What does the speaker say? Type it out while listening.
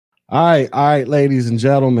All right, ladies and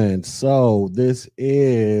gentlemen. So this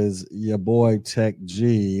is your boy Tech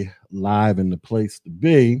G live in the place to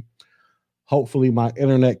be. Hopefully, my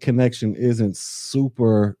internet connection isn't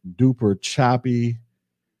super duper choppy.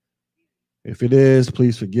 If it is,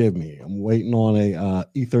 please forgive me. I'm waiting on a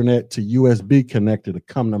Ethernet to USB connector to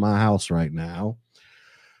come to my house right now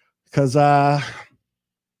because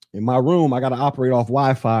in my room I got to operate off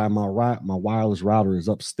Wi-Fi. My wireless router is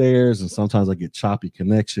upstairs, and sometimes I get choppy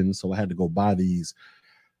connection, so I had to go buy these.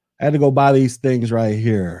 I had to go buy these things right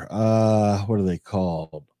here. What are they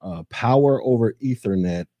called? Power over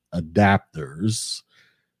Ethernet adapters.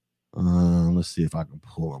 Let's see if I can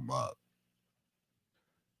pull them up.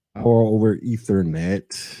 Power over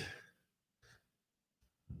Ethernet.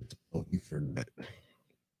 Ethernet.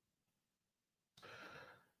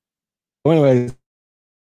 So anyway,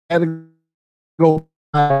 I had to go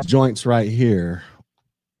buy joints right here.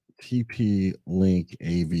 TP Link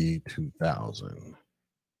AV 2000.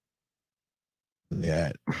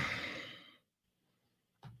 That.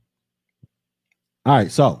 All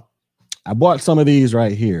right, so I bought some of these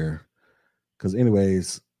right here because,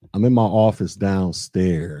 anyways, I'm in my office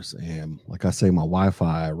downstairs, and like I say, my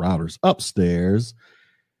Wi-Fi router's upstairs,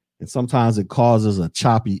 and sometimes it causes a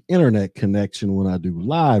choppy internet connection when I do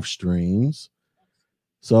live streams.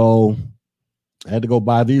 So I had to go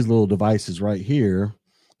buy these little devices right here.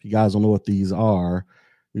 If you guys don't know what these are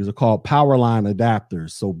called power line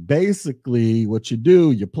adapters. So basically what you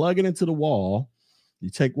do, you plug it into the wall,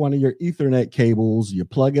 you take one of your Ethernet cables, you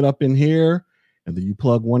plug it up in here, and then you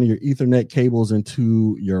plug one of your Ethernet cables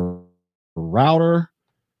into your router.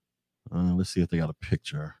 Let's see if they got a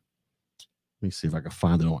picture. Let me see if I can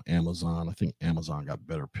find it on Amazon. I think Amazon got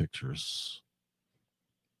better pictures.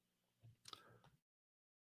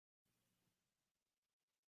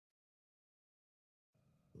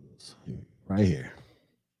 Right here.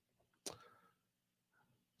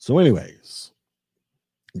 So anyways,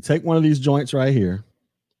 you take one of these joints right here.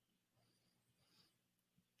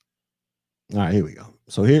 All right, here we go.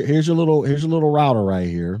 So here's your little router right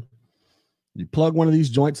here. You plug one of these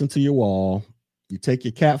joints into your wall. You take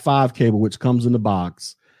your Cat 5 cable, which comes in the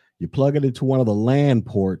box. You plug it into one of the LAN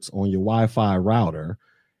ports on your Wi-Fi router.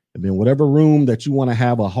 And then whatever room that you want to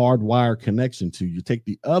have a hardwire connection to, you take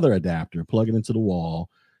the other adapter, plug it into the wall.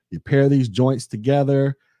 You pair these joints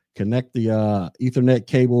together, connect the Ethernet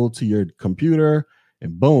cable to your computer,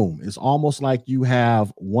 and boom, it's almost like you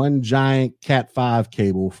have one giant Cat 5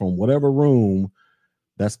 cable from whatever room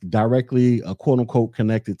that's directly quote unquote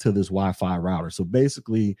connected to this Wi-Fi router. So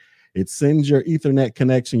basically, it sends your Ethernet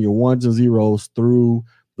connection, your ones and zeros, through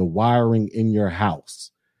the wiring in your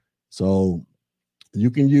house. So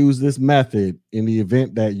you can use this method in the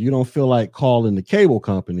event that you don't feel like calling the cable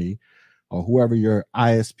company or whoever your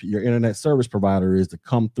ISP, your internet service provider is, to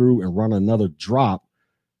come through and run another drop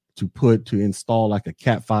to install like a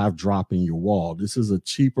Cat 5 drop in your wall. This is a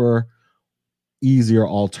cheaper, easier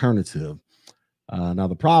alternative. Now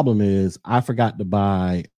the problem is I forgot to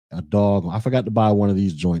buy one of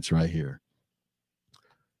these joints right here.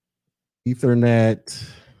 Ethernet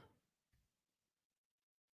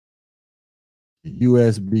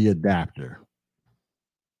USB adapter.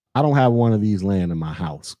 I don't have one of these laying in my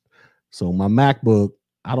house. So my MacBook,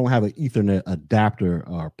 I don't have an Ethernet adapter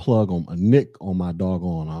or plug on a NIC on my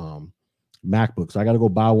doggone MacBook. So I got to go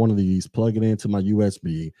buy one of these, plug it into my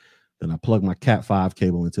USB. Then I plug my Cat 5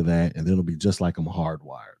 cable into that, and then it'll be just like I'm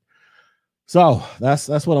hardwired. So that's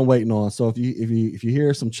what I'm waiting on. So if you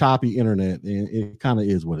hear some choppy internet, it kind of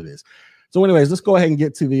is what it is. So anyways, let's go ahead and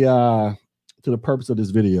get to the purpose of this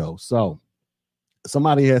video. So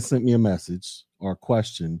somebody has sent me a message or a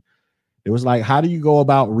question. It was like, how do you go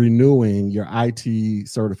about renewing your IT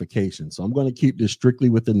certification? So I'm going to keep this strictly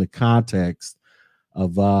within the context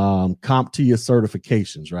of CompTIA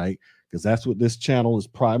certifications, right? Because that's what this channel is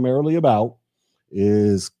primarily about,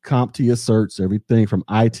 is CompTIA certs, everything from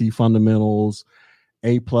IT fundamentals,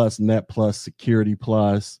 A+, Net+, Security+.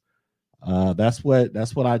 That's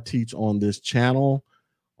what I teach on this channel.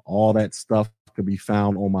 All that stuff can be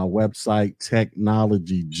found on my website,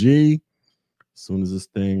 Technology G. As soon as this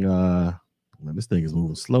thing is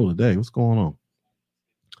moving slow today. What's going on?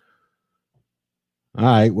 All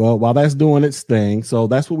right. Well, while that's doing its thing, so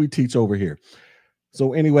that's what we teach over here.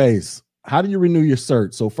 So anyways, how do you renew your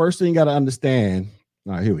cert? So first thing you got to understand.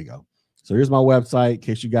 All right, here we go. So here's my website in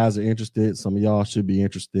case you guys are interested. Some of y'all should be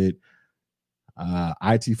interested.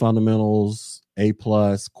 IT fundamentals, A+,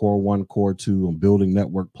 Core 1, Core 2. I'm building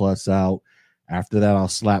Network Plus out. After that, I'll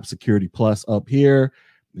slap Security Plus up here.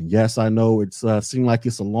 And yes, I know it's seemed like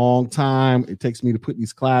it's a long time. It takes me to put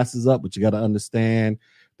these classes up, but you got to understand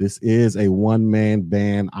This is a one-man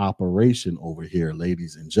band operation over here,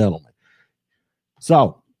 ladies and gentlemen.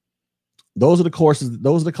 So those are the courses,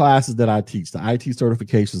 those are the classes that I teach, the IT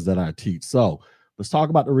certifications that I teach. So let's talk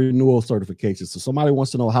about the renewal certifications. So somebody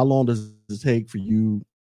wants to know, how long does it take for you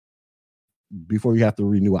before you have to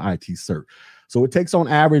renew an IT cert? So it takes on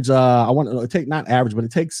average,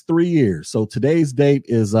 it takes 3 years. So today's date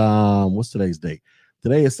is, what's today's date?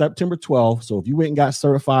 Today is September 12th. So if you went and got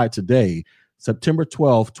certified today, September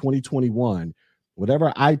 12th, 2021,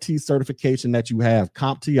 whatever IT certification that you have,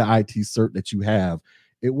 CompTIA IT cert that you have,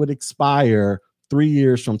 it would expire 3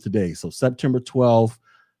 years from today. So September 12th,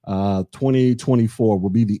 2024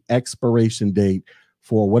 will be the expiration date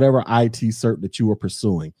for whatever IT cert that you are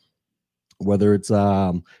pursuing. Whether it's,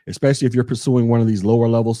 especially if you're pursuing one of these lower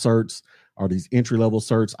level certs or these entry level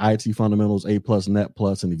certs, IT fundamentals, A+, Net+,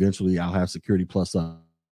 and eventually I'll have Security Plus up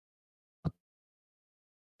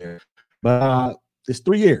there. But it's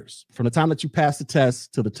 3 years from the time that you pass the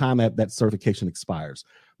test to the time that certification expires.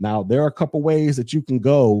 Now, there are a couple ways that you can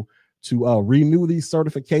go to renew these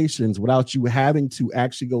certifications without you having to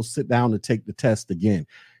actually go sit down and take the test again.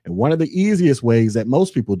 And one of the easiest ways that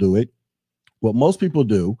most people do it, what most people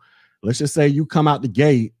do, let's just say you come out the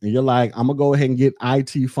gate and you're like, I'm gonna go ahead and get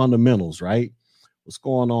IT fundamentals, right? What's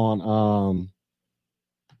going on?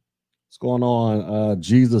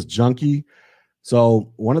 Jesus Junkie.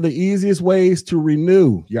 So one of the easiest ways to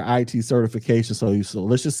renew your IT certification. So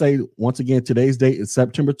let's just say, once again, today's date is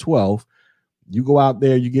September 12th. You go out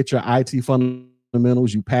there, you get your IT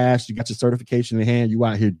fundamentals, you pass, you got your certification in hand, you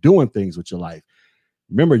out here doing things with your life.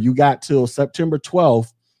 Remember, you got till September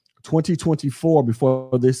 12th, 2024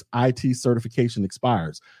 before this IT certification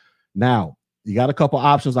expires. Now, you got a couple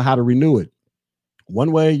options on how to renew it.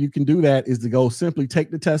 One way you can do that is to go simply take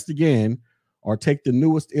the test again or take the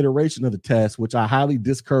newest iteration of the test, which I highly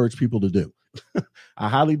discourage people to do. I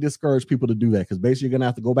highly discourage people to do that, because basically you're going to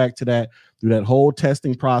have to go back to that, through that whole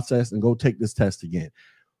testing process and go take this test again.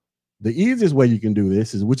 The easiest way you can do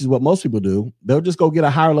this is, which is what most people do, they'll just go get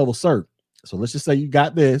a higher level cert. So let's just say you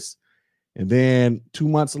got this, and then 2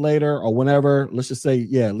 months later or whenever, let's just say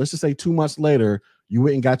 2 months later, you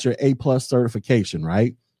went and got your A+ certification,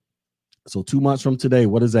 right? So 2 months from today,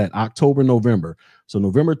 what is that? October, November. So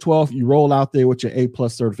November 12th, you roll out there with your A+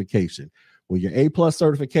 certification. Well, your A+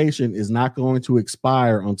 certification is not going to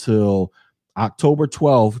expire until October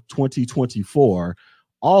 12th, 2024.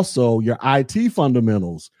 Also, your IT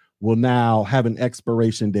fundamentals will now have an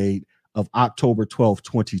expiration date of October 12th,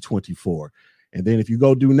 2024. And then if you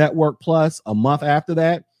go do Network Plus a month after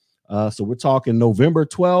that, so we're talking November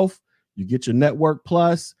 12th, you get your Network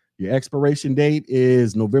Plus. Your expiration date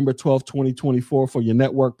is November 12th, 2024 for your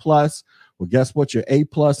Network Plus. Well, guess what? Your A+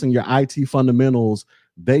 and your IT fundamentals,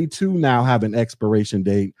 they too now have an expiration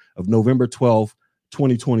date of November 12th,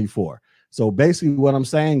 2024. So basically what I'm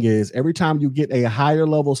saying is, every time you get a higher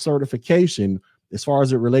level certification, as far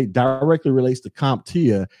as it directly relates to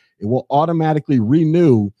CompTIA, it will automatically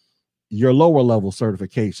renew your lower level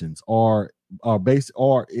certifications, or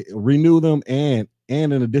renew them, and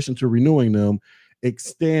in addition to renewing them,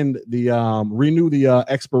 extend the renew the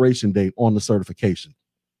expiration date on the certification.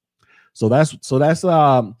 So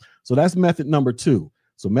that's method number 2.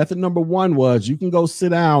 So method number 1 was, you can go sit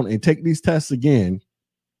down and take these tests again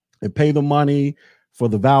and pay the money for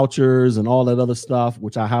the vouchers and all that other stuff,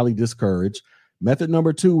 which I highly discourage. Method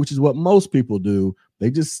number 2, which is what most people do,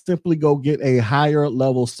 they just simply go get a higher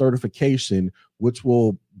level certification, which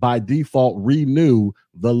will by default renew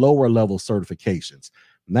the lower level certifications.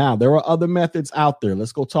 Now, there are other methods out there.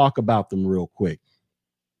 Let's go talk about them real quick.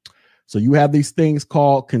 So you have these things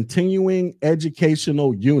called continuing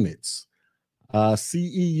educational units,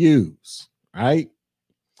 CEUs, right?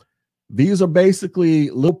 These are basically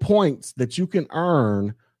little points that you can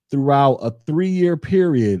earn throughout a 3-year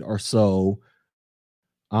period or so,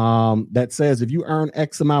 that says if you earn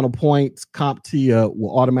X amount of points, CompTIA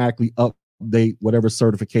will automatically update whatever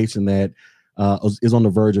certification that is on the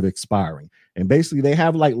verge of expiring. And basically they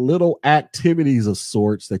have like little activities of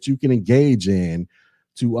sorts that you can engage in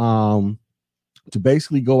to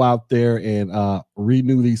basically go out there and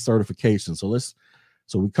renew these certifications.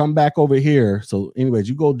 So we come back over here. So anyways,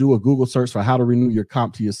 you go do a Google search for how to renew your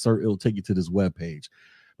CompTIA cert. It'll take you to this webpage.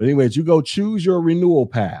 But anyways, you go choose your renewal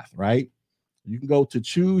path, right? You can go to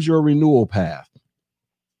choose your renewal path.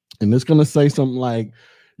 And it's going to say something like,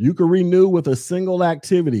 you can renew with a single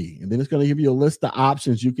activity. And then it's going to give you a list of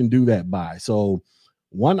options you can do that by. So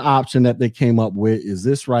one option that they came up with is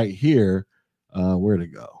this right here. Where'd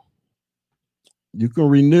it go? You can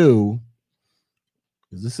renew.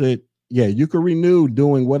 Is this it? Yeah, you can renew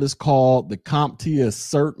doing what is called the CompTIA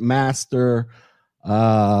Cert Master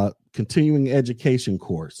continuing education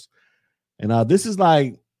course. And this is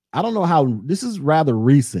like, I don't know how, this is rather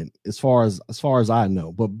recent as far as I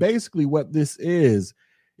know, but basically what this is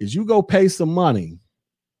you go pay some money,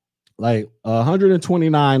 like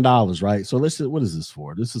 $129, right? So let's see, what is this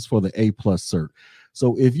for? This is for the A+ cert.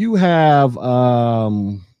 So if you have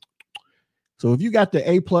so if you got the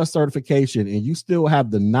A+ certification and you still have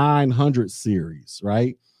the 900 series,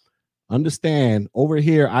 right? Understand, over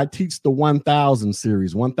here I teach the 1000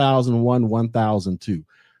 series, 1001, 1002.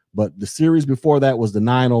 But the series before that was the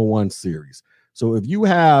 901 series. So if you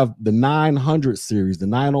have the 900 series, the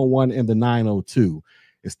 901 and the 902,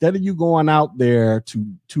 instead of you going out there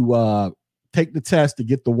to take the test to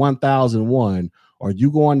get the 1001, or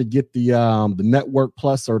you going to get the Network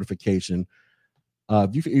Plus certification,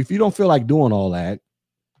 if you don't feel like doing all that,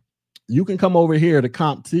 you can come over here to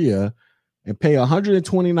CompTIA and pay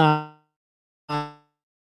 $129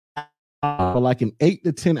 for like an 8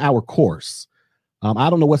 to 10 hour course.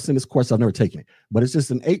 I don't know what's in this course. I've never taken it, but it's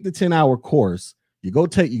just an 8 to 10 hour course. You go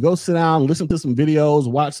sit down, listen to some videos,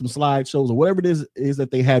 watch some slideshows, or whatever it is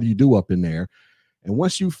that they have you do up in there. And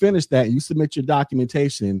once you finish that, you submit your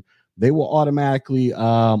documentation, they will automatically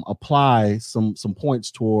apply some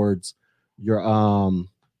points towards your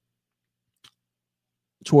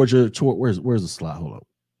where's the slide? Hold up.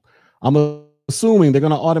 I'm assuming they're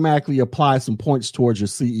going to automatically apply some points towards your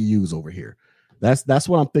CEUs over here. That's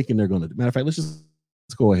what I'm thinking they're going to do. Matter of fact, let's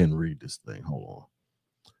go ahead and read this thing. Hold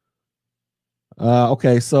on.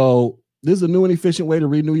 Okay, so this is a new and efficient way to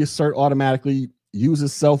renew your cert automatically. Use a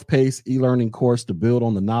self-paced e-learning course to build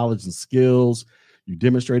on the knowledge and skills you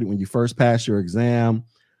demonstrated when you first passed your exam.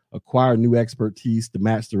 Acquire new expertise to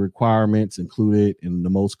match the requirements included in the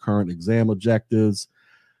most current exam objectives.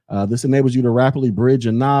 This enables you to rapidly bridge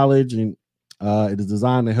your knowledge, and it is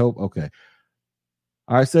designed to help. Okay.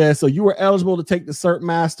 All right, so you were eligible to take the Cert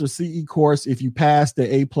Master CE course if you passed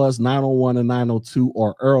the A+ 901 and 902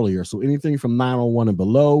 or earlier. So anything from 901 and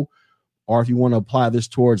below, or if you want to apply this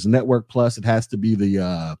towards Network Plus, it has to be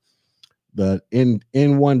the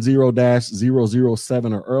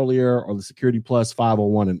N10-007 or earlier, or the Security Plus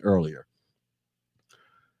 501 and earlier.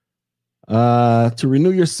 To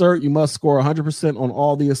renew your cert, you must score 100% on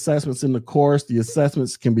all the assessments in the course. The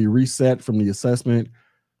assessments can be reset from the assessment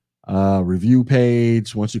review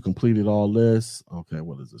page once you completed all this. Okay,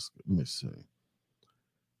 what is this? Let me see.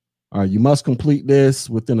 All right, you must complete this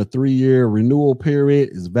within a 3-year renewal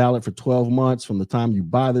period. It's valid for 12 months from the time you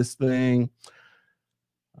buy this thing.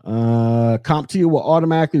 CompTIA will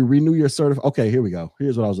automatically renew your certificate. Okay, here we go.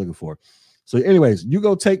 Here's what I was looking for. So anyways, you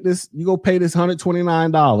go take this, you go pay this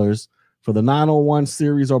 $129 for the 901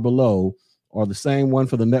 series or below, or the same one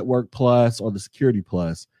for the Network Plus or the Security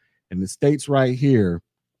Plus. And it states right here,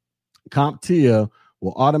 CompTIA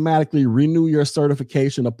will automatically renew your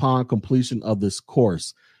certification upon completion of this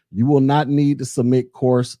course. You will not need to submit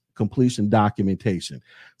course completion documentation.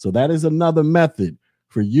 So that is another method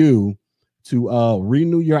for you to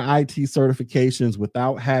renew your IT certifications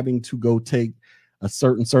without having to go take a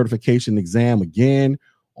certain certification exam again,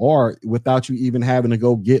 or without you even having to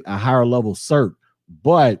go get a higher level cert.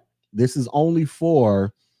 But this is only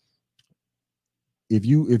for if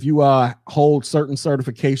you hold certain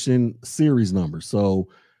certification series numbers. So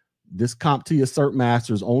this CompTIA Cert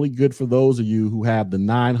Master is only good for those of you who have the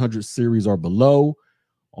 900 series or below,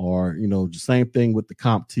 or same thing with the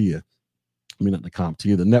CompTIA. I mean, not the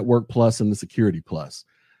CompTIA, the Network Plus and the Security Plus.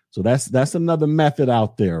 So that's another method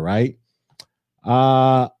out there, right?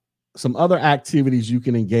 Some other activities you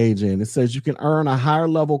can engage in. It says you can earn a higher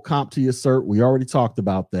level CompTIA cert. We already talked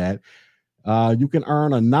about that. You can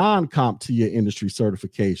earn a non-CompTIA industry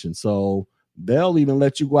certification. So they'll even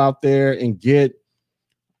let you go out there and get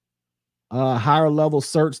higher level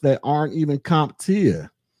certs that aren't even CompTIA.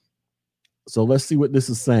 So let's see what this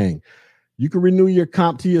is saying. You can renew your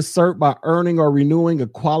CompTIA cert by earning or renewing a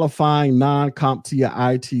qualifying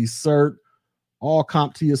non-CompTIA IT cert. All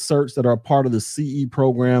CompTIA certs that are part of the CE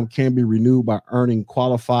program can be renewed by earning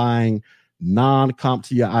qualifying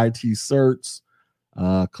non-CompTIA IT certs.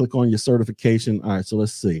 Click on your certification. All right, so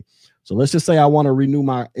let's see. So let's just say I want to renew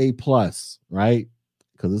my A+, right?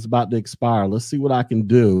 Because it's about to expire. Let's see what I can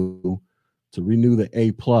do to renew the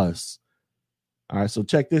A+. All right, so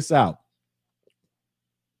check this out.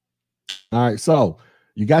 All right, so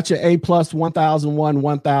you got your A+ 1001,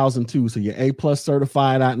 1002. So your A+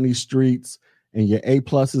 certified out in these streets, and your A+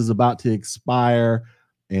 is about to expire,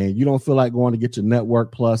 and you don't feel like going to get your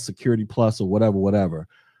Network Plus, Security Plus, or whatever.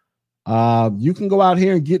 You can go out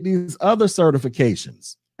here and get these other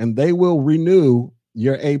certifications, and they will renew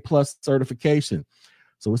your A+ certification.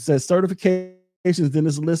 So it says certification in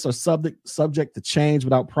this list are subject to change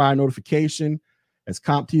without prior notification. As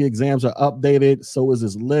CompTIA exams are updated, so is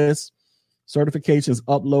this list. Certifications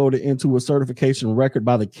uploaded into a certification record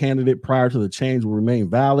by the candidate prior to the change will remain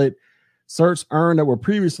valid. Certs earned that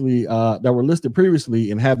were listed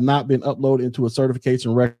previously and have not been uploaded into a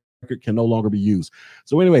certification record can no longer be used.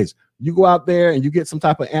 So anyways, you go out there and you get some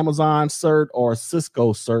type of Amazon cert or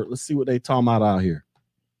Cisco cert. Let's see what they talking about out here.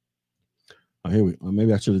 Oh, here we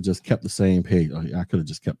maybe I should have just kept the same page. Oh, I could have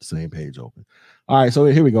just kept the same page open. All right, so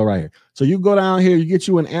here we go right here. So you go down here, you get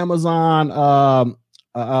you an Amazon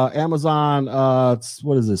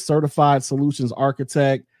what is this? Certified Solutions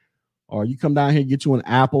Architect, or you come down here, get you an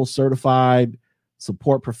Apple Certified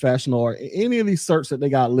Support Professional, or any of these certs that they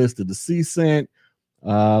got listed. The CCNA,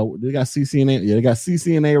 they got CCNA, yeah, they got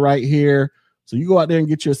CCNA right here. So you go out there and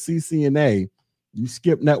get your CCNA. You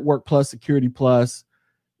skip Network Plus, Security Plus.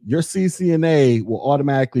 Your CCNA will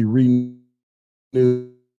automatically renew your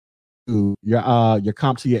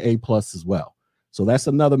CompTIA A Plus as well. So that's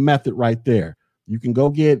another method right there. You can go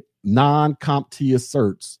get non-CompTIA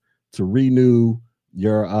certs to renew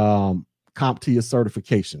your CompTIA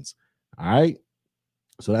certifications. All right.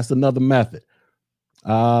 So that's another method.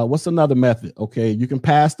 What's another method? Okay, you can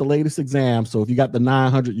pass the latest exam. So if you got the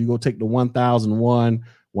 900, you go take the 1001,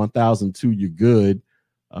 1002, you're good.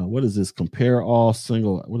 What is this? Compare all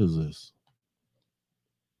single. What is this?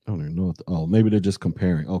 I don't even know. Oh, maybe they're just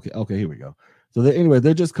comparing. Okay, here we go. So anyway,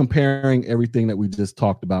 they're just comparing everything that we just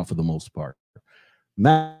talked about for the most part.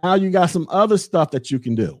 Now you got some other stuff that you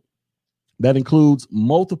can do that includes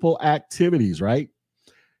multiple activities, right?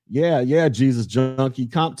 Yeah, Jesus Junkie.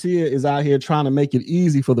 CompTIA is out here trying to make it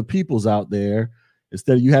easy for the peoples out there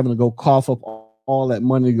instead of you having to go cough up all that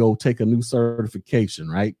money to go take a new certification,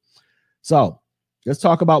 right? So let's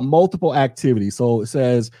talk about multiple activities. So it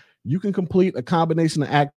says you can complete a combination of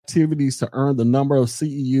activities to earn the number of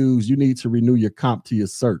CEUs you need to renew your CompTIA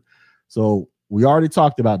cert. So we already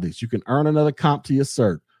talked about this. You can earn another CompTIA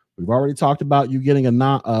cert. We've already talked about you getting a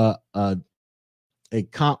non-CompTIA IT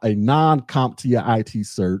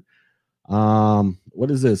cert. What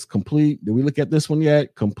is this? Complete. Did we look at this one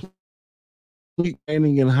yet? Complete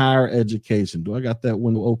training in higher education. Do I got that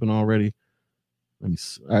window open already? Let me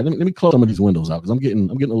see. All right, let me close some of these windows out because I'm getting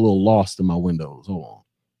a little lost in my windows. Hold on.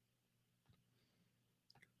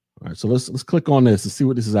 All right, so let's click on this and see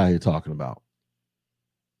what this is out here talking about.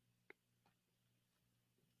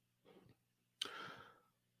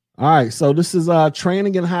 All right, so this is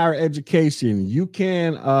training in higher education. You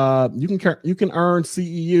can earn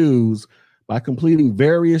CEUs by completing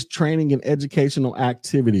various training and educational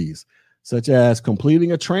activities, such as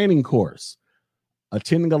completing a training course,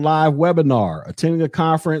 attending a live webinar, attending a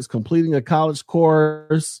conference, completing a college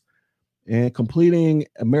course, and completing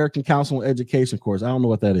American Council on Education course. I don't know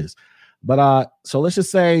what that is, but so let's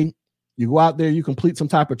just say you go out there, you complete some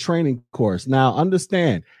type of training course. Now,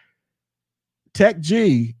 understand,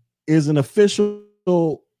 TechG is an official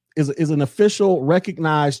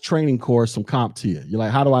recognized training course from CompTIA. You're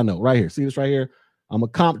like, how do I know? Right here. See this right here? I'm a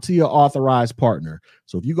CompTIA authorized partner.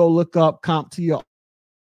 So if you go look up CompTIA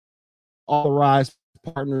authorized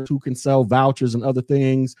partners who can sell vouchers and other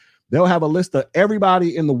things, they'll have a list of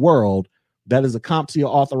everybody in the world that is a CompTIA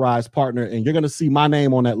authorized partner, and you're going to see my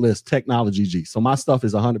name on that list, Technology G. So my stuff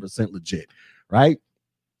is 100% legit, right?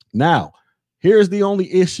 Now, here's the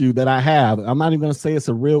only issue that I have. I'm not even going to say it's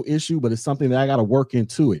a real issue, but it's something that I got to work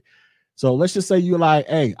into it. So let's just say you're like,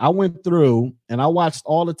 hey, I went through and I watched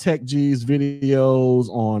all the Tech G's videos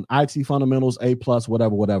on IT fundamentals, A+,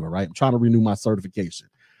 whatever, right? I'm trying to renew my certification.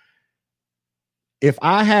 If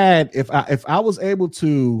I was able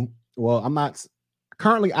to, well, I'm not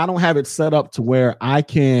currently, I don't have it set up to where I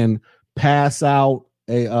can pass out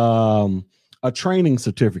a training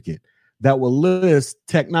certificate that will list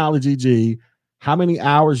Technology G, how many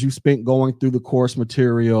hours you spent going through the course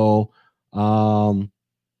material, and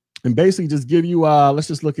basically just give you let's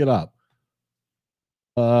just look it up.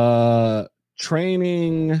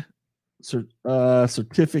 Training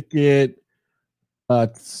certificate. Yeah,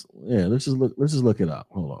 let's just look it up.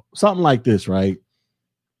 Hold on. Something like this, right?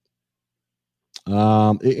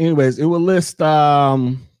 Anyways, it will list I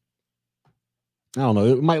don't know,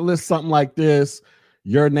 it might list something like this.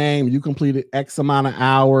 Your name, you completed X amount of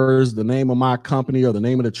hours, the name of my company or the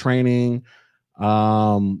name of the training,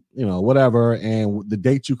 whatever, and the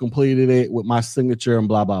date you completed it with my signature and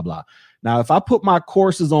blah, blah, blah. Now, if I put my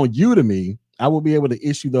courses on Udemy, I will be able to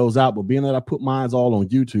issue those out, but being that I put mine all on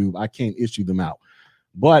YouTube, I can't issue them out.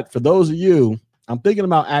 But for those of you, I'm thinking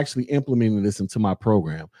about actually implementing this into my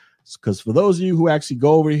program, because for those of you who actually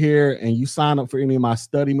go over here and you sign up for any of my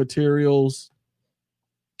study materials,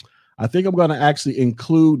 I think I'm going to actually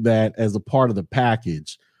include that as a part of the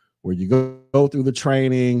package where you go through the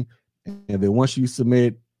training, and then once you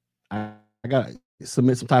submit, I got to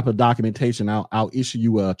submit some type of documentation. I'll issue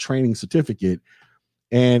you a training certificate.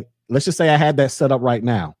 And let's just say I had that set up right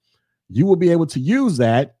now. You will be able to use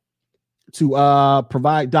that to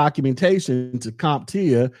provide documentation to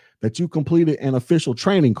CompTIA that you completed an official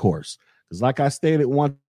training course. Because like I stated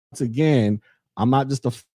once again, I'm not just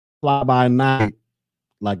a fly-by-night.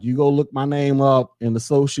 Like, you go look my name up in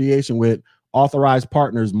association with authorized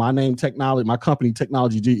partners, my name, technology, my company,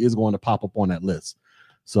 Technology G, is going to pop up on that list.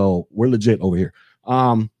 So we're legit over here.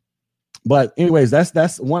 But anyways,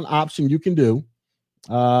 that's one option you can do.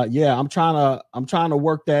 Yeah, I'm trying to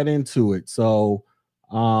work that into it. So,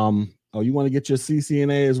 oh, you want to get your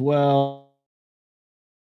CCNA as well?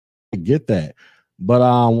 Get that. But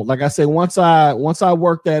like I say, once I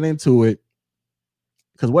work that into it,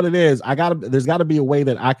 because what it is, there's got to be a way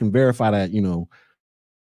that I can verify that,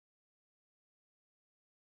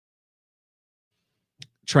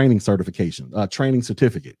 training certification, training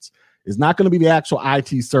certificates. It's not going to be the actual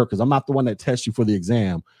IT cert, because I'm not the one that tests you for the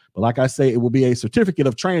exam. But like I say, it will be a certificate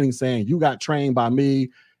of training saying you got trained by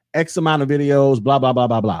me, X amount of videos, blah, blah, blah,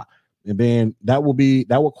 blah, blah. And then that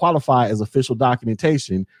will qualify as official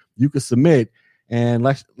documentation you can submit. And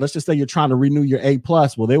let's just say you're trying to renew your A+.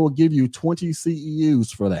 Well, they will give you 20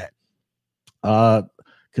 CEUs for that.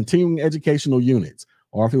 Continuing educational units.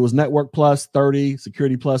 Or if it was Network Plus, 30,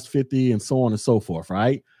 Security Plus, 50, and so on and so forth,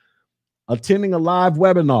 right? Attending a live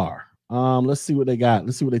webinar. Let's see what they got.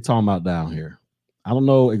 Let's see what they're talking about down here. I don't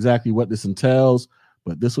know exactly what this entails,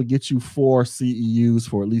 but this will get you 4 CEUs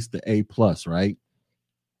for at least the A+, right?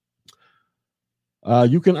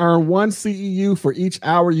 You can earn 1 CEU for each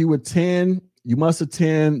hour you attend. You must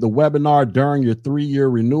attend the webinar during your 3-year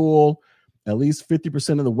renewal. At least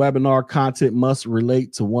 50% of the webinar content must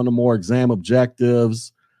relate to one or more exam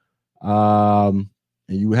objectives. And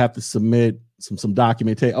you have to submit some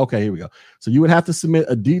documentation. Okay, here we go. So you would have to submit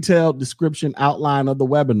a detailed description outline of the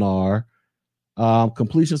webinar,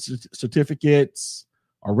 completion certificates,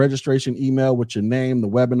 or registration email with your name, the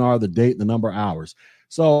webinar, the date, the number of hours.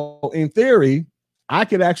 So in theory, I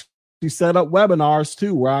could actually set up webinars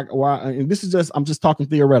too, where and this is I'm just talking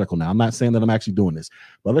theoretical now. I'm not saying that I'm actually doing this,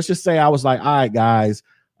 but let's just say I was like, all right, guys,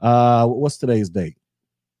 what's today's date?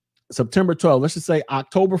 September 12th. Let's just say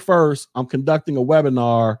October 1st, I'm conducting a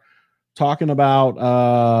webinar talking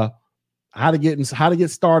about how to get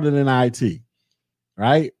started in IT,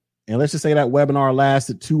 right? And let's just say that webinar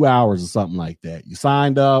lasted 2 hours or something like that. You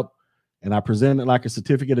signed up, and I presented like a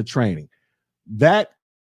certificate of training. That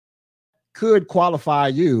could qualify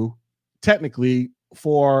you technically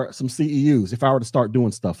for some CEUs if I were to start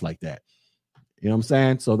doing stuff like that. You know what I'm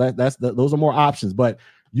saying? So those are more options, but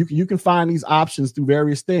you can find these options through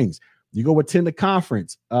various things. You go attend a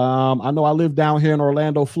conference. I know I live down here in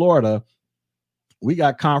Orlando, Florida. We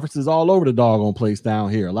got conferences all over the doggone place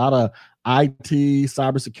down here. A lot of IT,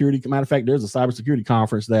 cybersecurity. Matter of fact, there's a cybersecurity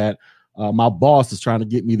conference that my boss is trying to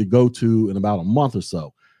get me to go to in about a month or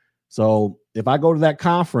so. So if I go to that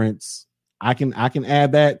conference, I can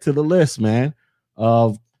add that to the list, man,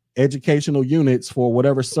 of educational units for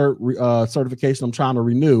whatever certification I'm trying to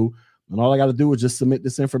renew. And all I got to do is just submit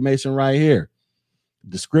this information right here.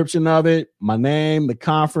 Description of it, my name, the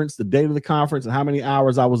conference, the date of the conference, and how many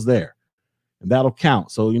hours I was there. And that'll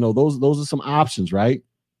count. So, those are some options, right?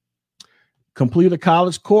 Complete a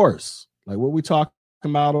college course. Like what we talking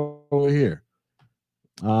about over here.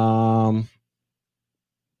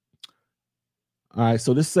 All right,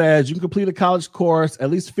 so this says you can complete a college course. At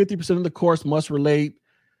least 50% of the course must relate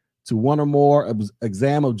to one or more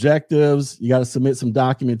exam objectives. You got to submit some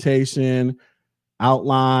documentation,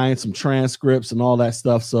 outline, some transcripts, and all that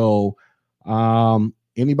stuff. So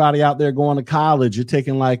anybody out there going to college, you're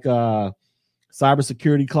taking like a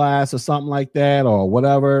cybersecurity class or something like that or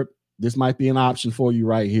whatever, this might be an option for you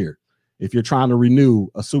right here. If you're trying to renew,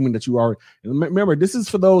 assuming that you are, remember, this is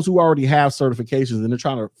for those who already have certifications and they're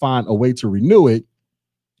trying to find a way to renew it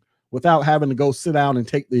without having to go sit down and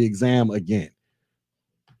take the exam again.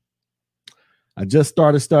 I just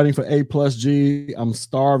started studying for A+G. I'm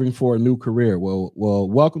starving for a new career. Well,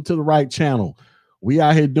 welcome to the right channel. We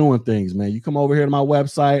out here doing things, man. You come over here to my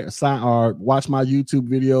website, or watch my YouTube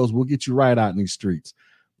videos. We'll get you right out in these streets.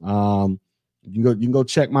 You can go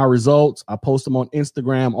check my results. I post them on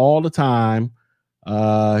Instagram all the time.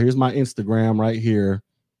 Here's my Instagram right here.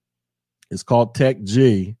 It's called Tech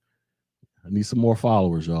G. I need some more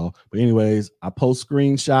followers, y'all. But anyways, I post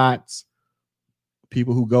screenshots.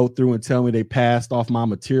 People who go through and tell me they passed off my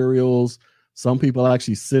materials. Some people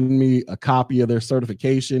actually send me a copy of their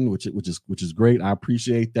certification, which is great. I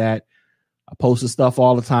appreciate that. I post this stuff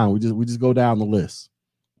all the time. We just go down the list.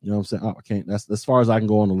 You know what I'm saying? Oh, I can't. That's as far as I can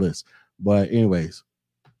go on the list. But anyways,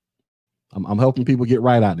 I'm helping people get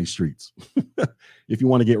right out in these streets. If you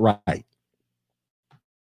want to get right.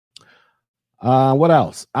 What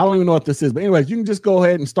else? I don't even know what this is, but anyways, you can just go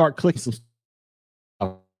ahead and start clicking some stuff.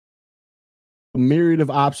 A myriad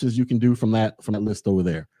of options you can do from that list over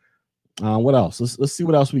there. What else? Let's see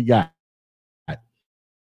what else we got.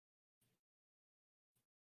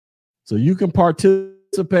 So you can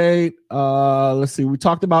participate. Let's see. We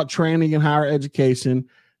talked about training and higher education.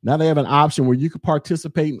 Now they have an option where you can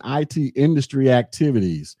participate in IT industry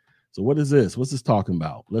activities. So what is this? What's this talking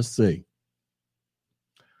about? Let's see.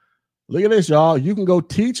 Look at this, y'all. You can go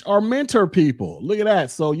teach or mentor people. Look at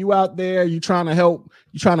that. So you out there, you trying to help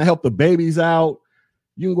the babies out.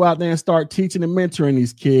 You can go out there and start teaching and mentoring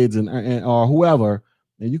these kids and or whoever,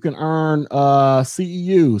 and you can earn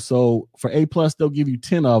CEU. So for A+, they'll give you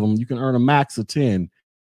 10 of them. You can earn a max of 10.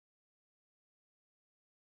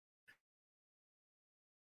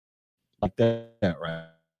 Like that,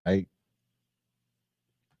 right?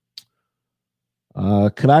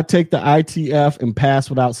 Could I take the ITF and pass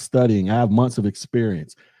without studying? I have months of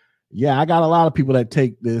experience. Yeah, I got a lot of people that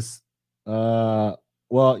take this. Well,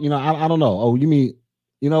 I don't know. Oh, you mean,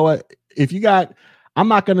 you know what? If you got, I'm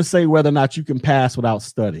not going to say whether or not you can pass without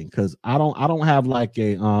studying, because I don't have like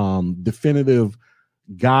a definitive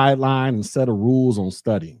guideline and set of rules on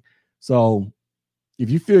studying. So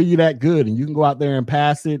if you feel you're that good and you can go out there and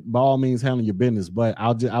pass it, by all means, handle your business. But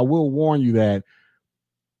I will warn you that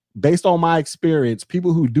based on my experience,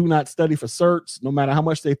 people who do not study for certs, no matter how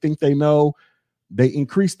much they think they know, they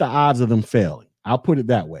increase the odds of them failing. I'll put it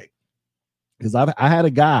that way. Because I had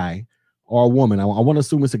a guy or a woman, I want to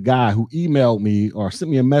assume it's a guy, who emailed me or sent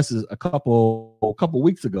me a message a couple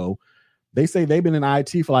weeks ago. They say they've been in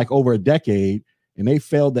IT for like over a decade and they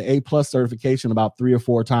failed the A+ certification about 3 or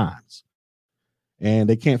 4 times. And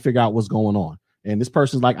they can't figure out what's going on. And this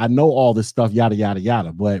person's like, I know all this stuff, yada, yada,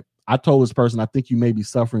 yada. But I told this person, I think you may be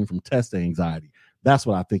suffering from test anxiety. That's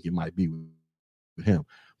what I think it might be with him.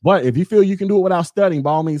 But if you feel you can do it without studying,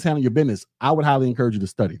 by all means, handle your business. I would highly encourage you to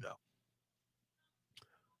study, though.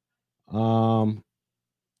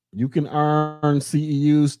 You can earn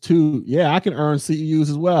CEUs too. Yeah, I can earn CEUs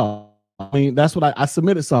as well. I mean, that's what I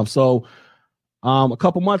submitted some. So a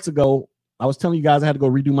couple months ago, I was telling you guys I had to go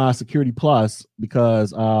redo my Security Plus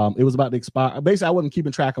because it was about to expire. Basically, I wasn't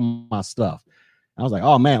keeping track of my stuff. I was like,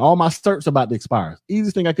 oh man, all my certs about to expire.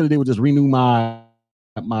 Easiest thing I could have did was just renew my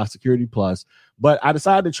Security Plus. But I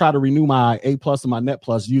decided to try to renew my A+ and my Net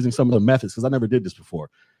Plus using some of the methods because I never did this before.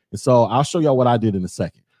 And so I'll show y'all what I did in a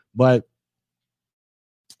second. But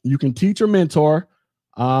you can teach or mentor.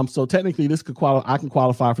 So technically, I can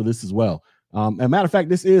qualify for this as well. As a matter of fact,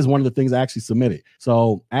 this is one of the things I actually submitted.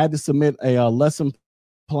 So I had to submit a lesson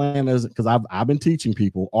plan because I've been teaching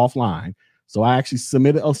people offline. So I actually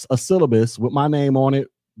submitted a syllabus with my name on it,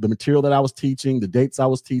 the material that I was teaching, the dates I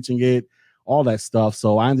was teaching it, all that stuff.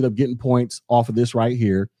 So I ended up getting points off of this right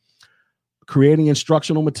here. Creating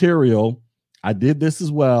instructional material. I did this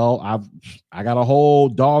as well. I got a whole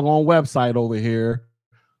doggone website over here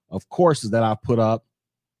of courses that I've put up.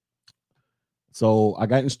 So I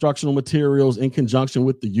got instructional materials in conjunction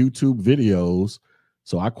with the YouTube videos.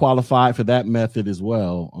 So I qualified for that method as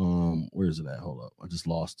well. Where is it at? Hold up. I just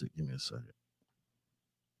lost it. Give me a second.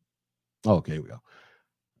 Okay, here we go.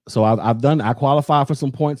 So I qualified for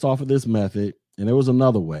some points off of this method. And there was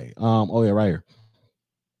another way. Oh yeah, right here.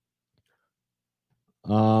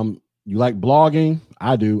 You like blogging?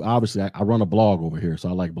 I do. Obviously, I run a blog over here, so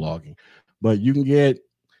I like blogging. But you can get,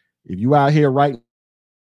 if you out here writing,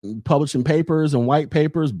 publishing papers and white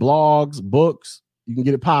papers, blogs, books, you can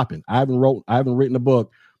get it popping. I haven't written a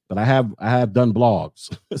book, but I have done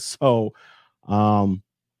blogs. So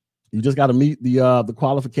you just got to meet the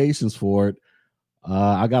qualifications for it.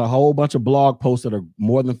 I got a whole bunch of blog posts that are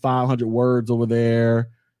more than 500 words over there,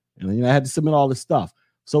 and I had to submit all this stuff.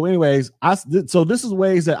 So anyways, so this is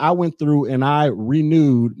ways that I went through and I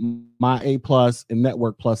renewed my A+ and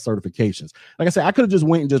Network Plus certifications. Like I said, I could have just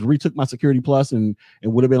went and just retook my Security Plus and it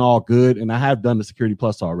would have been all good. And I have done the Security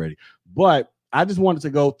Plus already. But I just wanted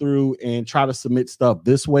to go through and try to submit stuff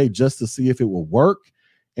this way just to see if it will work.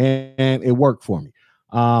 And it worked for me.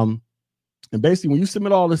 And basically, when you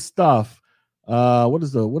submit all this stuff, what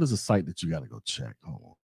is the site that you got to go check? Hold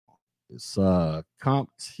on. It's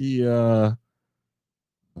CompTIA.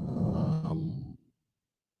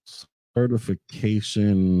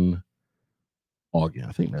 Certification login.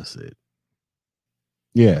 I think that's it.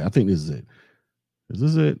 Yeah, I think this is it. Is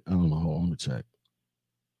this it? I don't know. Hold on, let me check.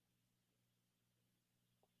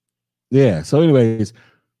 Yeah. So, anyways,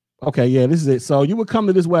 okay, yeah, this is it. So you would come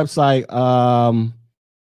to this website.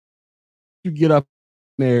 You get up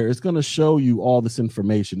there, it's gonna show you all this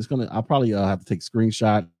information. I'll probably have to take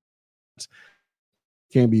screenshots.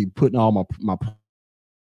 Can't be putting all my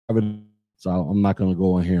private, so I'm not gonna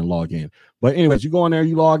go in here and log in. But anyways, you go in there,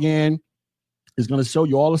 you log in. It's gonna show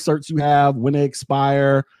you all the certs you have, when they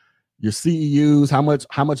expire, your CEUs,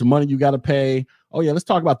 how much money you got to pay. Oh yeah, let's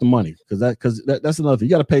talk about the money because that's another thing.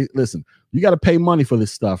 You got to pay. Listen, you got to pay money for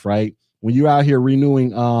this stuff, right? When you're out here renewing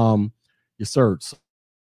your certs.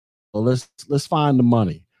 So let's find the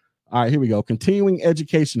money. All right, here we go. Continuing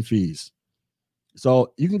education fees.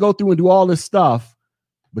 So you can go through and do all this stuff,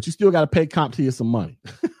 but you still got to pay CompTIA some money.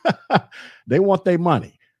 They want their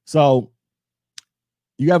money. So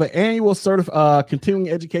you have an annual continuing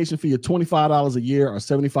education fee of $25 a year or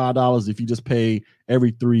 $75 if you just pay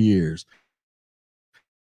every 3 years.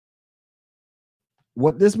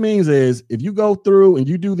 What this means is if you go through and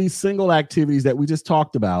you do these single activities that we just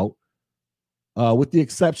talked about, with the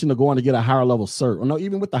exception of going to get a higher level cert, or no,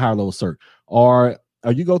 even with the higher level cert, or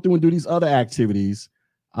you go through and do these other activities,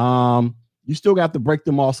 you still got to break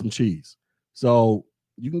them off some cheese. So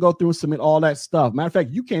you can go through and submit all that stuff. Matter of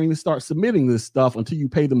fact, you can't even start submitting this stuff until you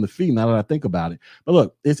pay them the fee. Now that I think about it, but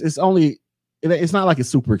look, it's not like it's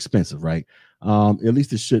super expensive, right? At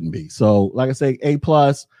least it shouldn't be. So, like I say, A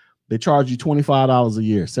plus, they charge you $25 a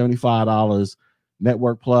year, $75.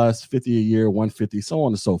 Network Plus, $50 a year, $150, so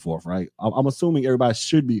on and so forth, right? I'm assuming everybody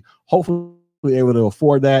should be hopefully able to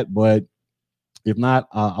afford that, but if not,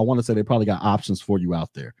 I want to say they probably got options for you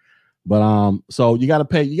out there. But so you got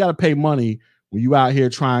to pay money when you out here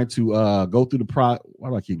trying to go through the why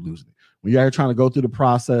do I keep losing it? When you're out here trying to go through the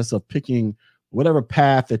process of picking whatever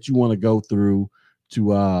path that you want to go through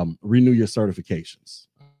to renew your certifications.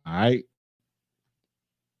 All right.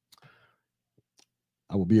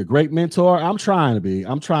 I will be a great mentor. I'm trying to be.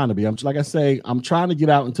 Like I say, I'm trying to get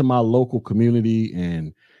out into my local community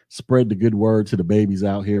and spread the good word to the babies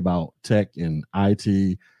out here about tech and IT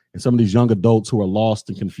and some of these young adults who are lost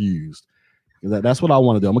and confused. That's what I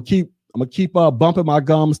want to do. I'm gonna keep bumping my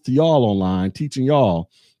gums to y'all online, teaching y'all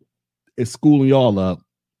and schooling y'all up.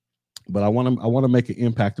 But I want to make an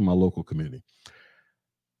impact in my local community.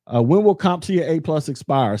 When will CompTIA A Plus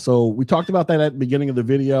expire? So we talked about that at the beginning of the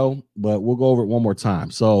video, but we'll go over it one more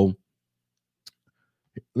time. So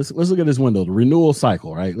let's look at this window, the renewal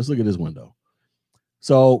cycle, right? Let's look at this window.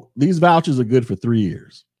 So these vouchers are good for 3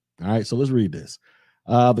 years. All right, so let's read this.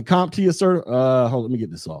 The CompTIA hold on, let me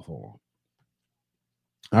get this off. Hold on.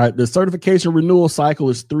 All right, the certification renewal cycle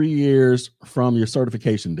is 3 years from your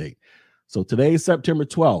certification date. So today is September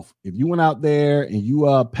 12th. If you went out there and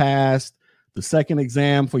you passed the second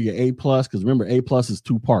exam for your A plus, because remember, A plus is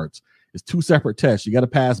 2 parts. It's 2 separate tests. You got to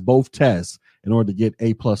pass both tests in order to get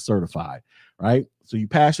A plus certified, right? So you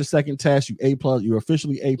pass your second test, you're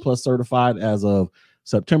officially A plus certified as of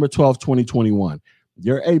September 12th, 2021.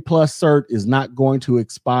 Your A plus cert is not going to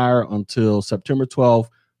expire until September 12th,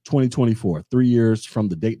 2024, 3 years from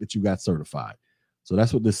the date that you got certified. So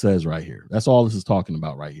that's what this says right here. That's all this is talking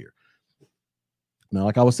about right here. Now,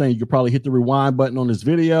 like I was saying, you could probably hit the rewind button on this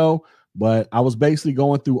video, but I was basically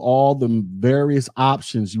going through all the various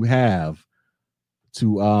options you have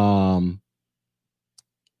to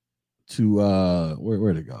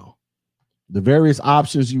where'd it go? The various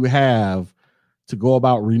options you have to go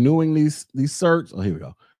about renewing these certs. Oh, here we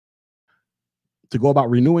go. To go about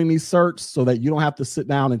renewing these certs so that you don't have to sit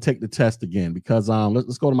down and take the test again. Because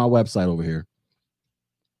let's go to my website over here.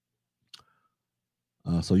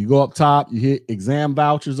 So you go up top, you hit exam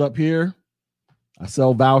vouchers up here. I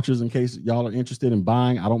sell vouchers in case y'all are interested in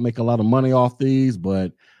buying. I don't make a lot of money off these,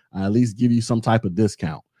 but I at least give you some type of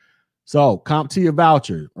discount. So CompTIA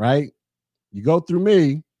voucher, right? You go through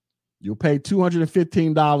me, you'll pay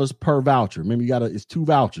 $215 per voucher. Remember, it's 2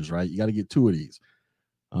 vouchers, right? You got to get 2 of these.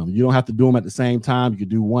 You don't have to do them at the same time. You can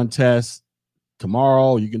do one test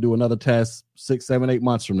tomorrow. You can do another test 6, 7, 8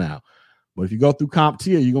 months from now. But if you go through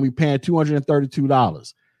CompTIA, you're gonna be paying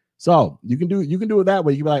 $232. So you can do it that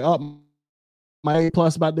way. You can be like, oh, my A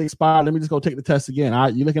plus about to expire. Let me just go take the test again. All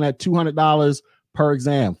right, you're looking at $200 per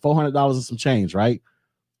exam, $400 and some change, right?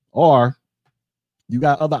 Or you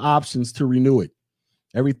got other options to renew it.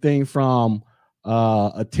 Everything from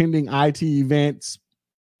attending IT events,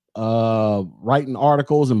 writing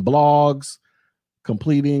articles and blogs,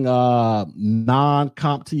 completing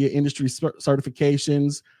non-CompTIA industry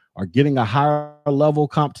certifications, or getting a higher level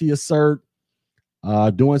CompTIA cert,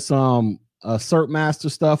 doing some cert master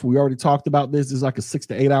stuff. We already talked about this. This is like a 6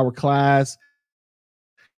 to 8 hour class.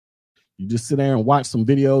 You just sit there and watch some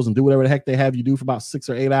videos and do whatever the heck they have you do for about 6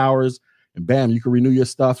 or 8 hours, and bam, you can renew your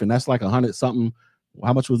stuff. And that's like 100 something.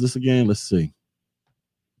 How much was this again? Let's see.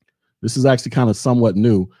 This is actually kind of somewhat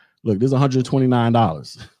new. Look, this is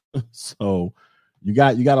 $129. So you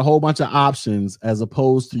got a whole bunch of options as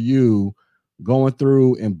opposed to you going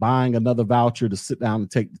through and buying another voucher to sit down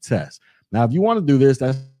and take the test. Now, if you want to do this,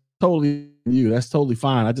 that's totally you. That's totally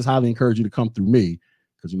fine. I just highly encourage you to come through me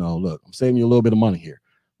because, look, I'm saving you a little bit of money here.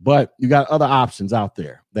 But you got other options out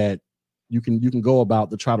there that you can go about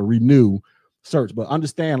to try to renew certs. But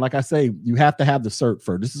understand, like I say, you have to have the cert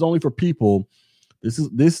first. This is only for people. This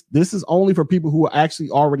is only for people who actually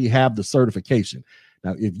already have the certification.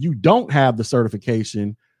 Now, if you don't have the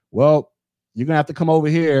certification, well, you're gonna have to come over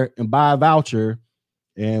here and buy a voucher,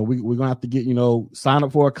 and we're gonna have to get, sign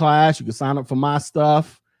up for a class. You can sign up for my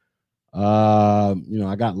stuff. I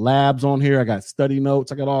got labs on here. I got study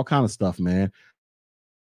notes. I got all kind of stuff, man.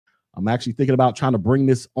 I'm actually thinking about trying to bring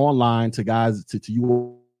this online to guys, to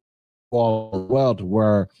you all as well, to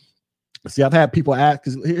where, see, I've had people ask,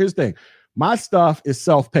 because here's the thing, my stuff is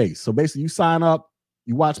self-paced. So basically you sign up,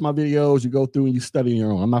 you watch my videos, you go through and you study on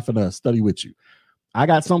your own. I'm not going to study with you. I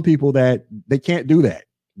got some people that they can't do that.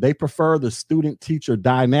 They prefer the student-teacher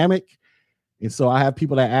dynamic. And so I have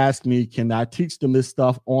people that ask me, can I teach them this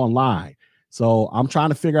stuff online? So I'm trying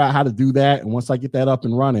to figure out how to do that. And once I get that up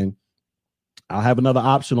and running, I'll have another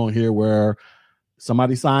option on here where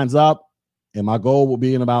somebody signs up, and my goal will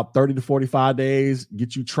be in about 30 to 45 days,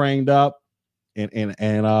 get you trained up and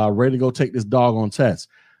ready to go take this doggone test.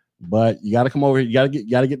 But you got to come over here. You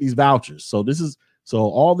got to get these vouchers. So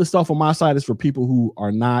all this stuff on my side is for people who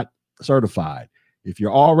are not certified. If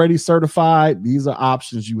you're already certified, these are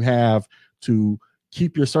options you have to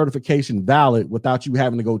keep your certification valid without you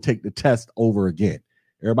having to go take the test over again.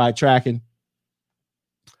 Everybody tracking?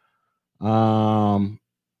 How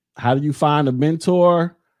do you find a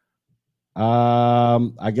mentor?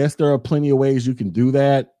 I guess there are plenty of ways you can do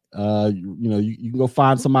that. You can go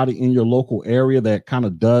find somebody in your local area that kind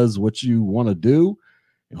of does what you want to do,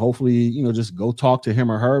 and hopefully, just go talk to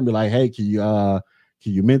him or her and be like, hey, can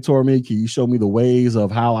you mentor me? Can you show me the ways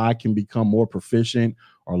of how I can become more proficient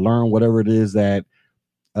or learn whatever it is that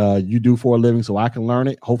you do for a living so I can learn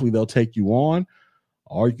it? Hopefully they'll take you on,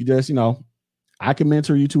 or you could just, I can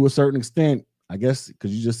mentor you to a certain extent, I guess,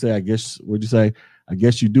 because you just say, what'd you say? I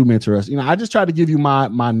guess you do mentor us. I just try to give you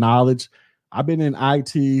my knowledge. I've been in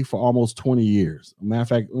IT for almost 20 years. Matter of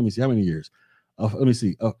fact, let me see how many years. Let me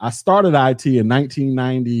see. I started IT in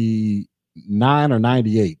 1999 or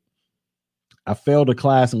 98. I failed a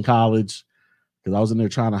class in college because I was in there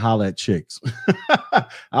trying to holler at chicks.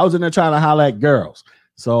 I was in there trying to holler at girls.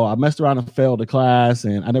 So I messed around and failed the class,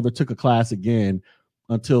 and I never took a class again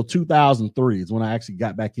until 2003 is when I actually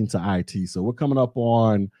got back into IT. So we're coming up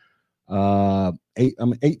on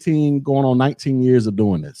 18, going on 19 years of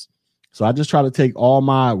doing this. So I just try to take all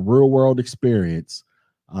my real world experience.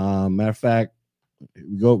 Matter of fact,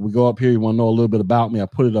 we go up here. You want to know a little bit about me? I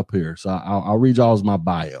put it up here. So I'll read y'all as my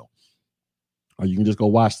bio. Or you can just go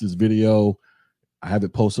watch this video. I have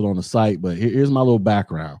it posted on the site, but here's my little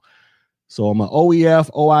background. So I'm an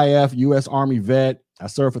OIF, U.S. Army vet. I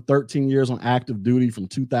served for 13 years on active duty from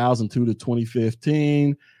 2002 to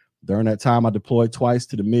 2015. During that time, I deployed twice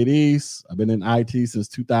to the Mideast. I've been in IT since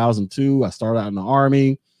 2002. I started out in the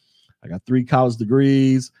Army. I got 3 college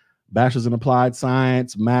degrees, bachelor's in applied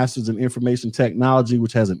science, master's in information technology,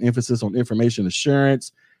 which has an emphasis on information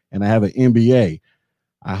assurance, and I have an MBA.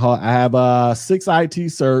 I have 6 IT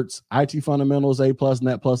certs: IT fundamentals, A+,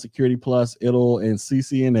 Net+, Security+, ITIL, and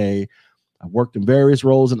CCNA. I've worked in various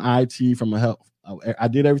roles in IT. I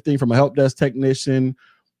did everything from a help desk technician.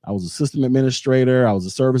 I was a system administrator. I was a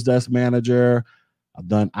service desk manager. I've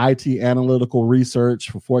done IT analytical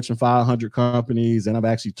research for Fortune 500 companies, and I've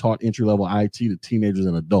actually taught entry-level IT to teenagers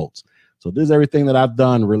and adults. So this is everything that I've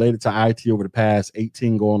done related to IT over the past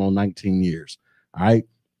 18 going on 19 years. All right.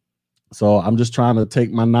 So I'm just trying to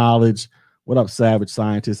take my knowledge. What up, Savage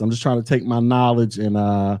Scientist? I'm just trying to take my knowledge and,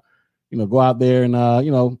 go out there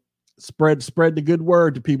and, spread the good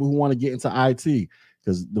word to people who want to get into IT,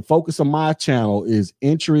 because the focus of my channel is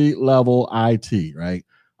entry-level IT, right?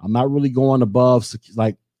 I'm not really going above,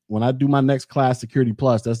 like when I do my next class, Security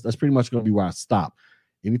Plus, that's pretty much going to be where I stop.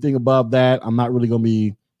 Anything above that, I'm not really going to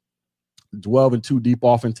be delving too deep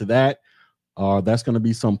off into that. That's going to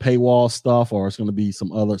be some paywall stuff, or it's going to be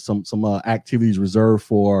some activities reserved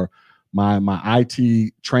for my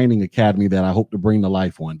IT training academy that I hope to bring to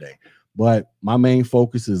life one day. But my main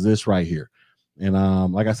focus is this right here. And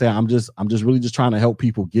like I said, I'm just really just trying to help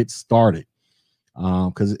people get started.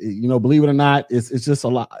 Because believe it or not, it's just a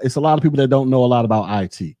lot. It's a lot of people that don't know a lot about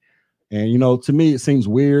IT. And, you know, to me, it seems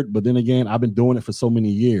weird, but then again, I've been doing it for so many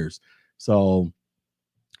years. So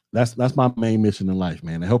that's my main mission in life,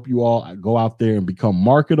 man, to help you all go out there and become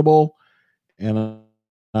marketable and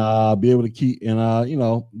be able to keep and, you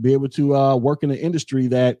know, be able to work in an industry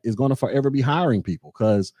that is going to forever be hiring people.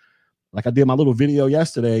 Because like I did my little video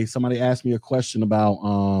yesterday, somebody asked me a question about,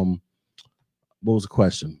 what was the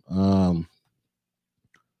question?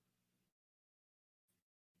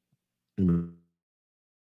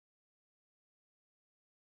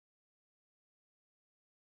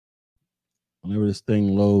 Whenever this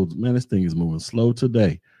thing loads, man, this thing is moving slow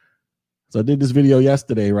today. So I did this video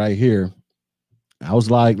yesterday right here. I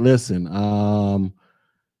was like, listen, I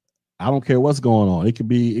don't care what's going on. It could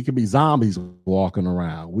be zombies walking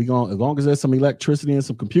around. As long as there's some electricity and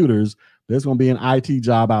some computers, there's gonna be an IT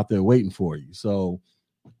job out there waiting for you. So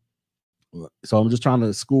I'm just trying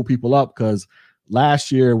to school people up, because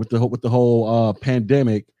last year with the whole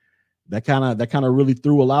pandemic, that kind of really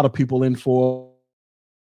threw a lot of people in for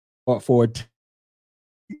them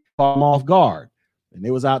off guard, and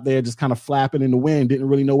they was out there just kind of flapping in the wind, didn't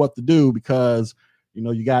really know what to do, because you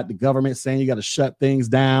know you got the government saying you got to shut things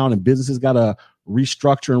down and businesses got to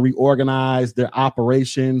restructure and reorganize their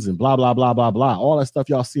operations and blah blah blah blah blah, all that stuff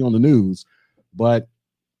y'all see on the news. But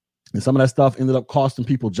and some of that stuff ended up costing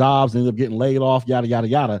people jobs, ended up getting laid off, yada yada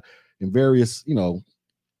yada, in various, you know,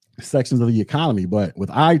 sections of the economy. But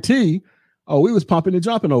with IT, oh, we was pumping and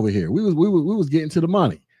jumping over here. We was getting to the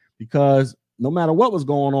money, because no matter what was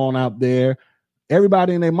going on out there,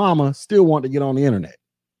 everybody and their mama still want to get on the internet.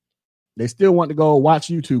 They still want to go watch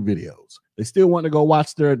YouTube videos. They still want to go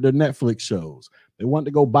watch their Netflix shows. They want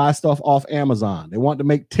to go buy stuff off Amazon. They want to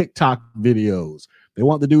make TikTok videos. They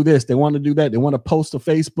want to do this. They want to do that. They want to post to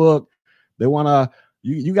Facebook. They want to,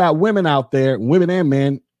 you got women out there, women and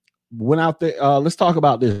men went out there. Let's talk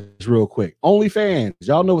about this real quick. OnlyFans.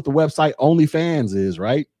 Y'all know what the website OnlyFans is,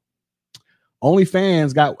 right?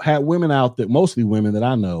 OnlyFans had women out there, mostly women that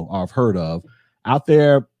I know or have heard of, out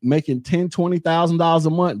there making $10,000, $20,000 a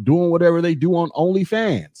month doing whatever they do on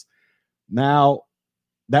OnlyFans. Now,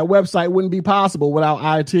 that website wouldn't be possible without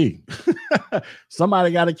IT.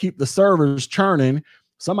 Somebody got to keep the servers churning.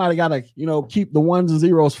 Somebody got to, you know, keep the ones and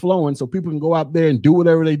zeros flowing so people can go out there and do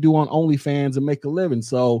whatever they do on OnlyFans and make a living.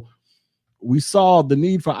 So we saw the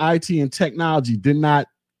need for IT and technology did not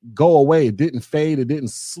go away. It didn't fade. It didn't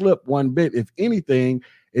slip one bit. If anything,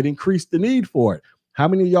 it increased the need for it. How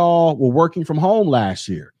many of y'all were working from home last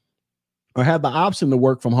year, or had the option to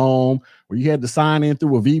work from home, where you had to sign in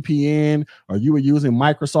through a VPN, or you were using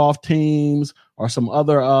Microsoft Teams or some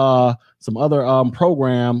other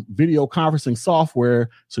program, video conferencing software,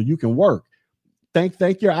 so you can work?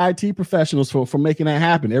 Thank your IT professionals for making that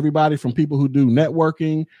happen. Everybody from people who do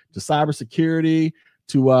networking to cybersecurity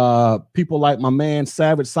to people like my man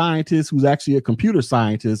Savage Scientist, who's actually a computer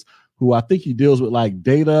scientist, who I think he deals with like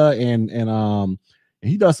data and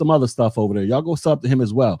he does some other stuff over there. Y'all go sub to him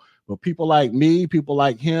as well. But people like me, people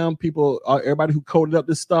like him, everybody who coded up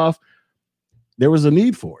this stuff, there was a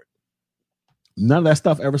need for it. None of that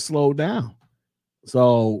stuff ever slowed down.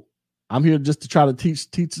 So I'm here just to try to teach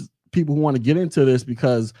people who want to get into this,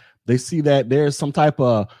 because they see that there's some type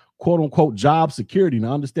of quote unquote job security.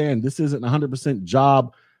 Now understand, this isn't 100%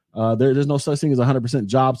 job. There's no such thing as 100%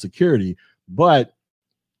 job security, but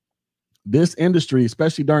this industry,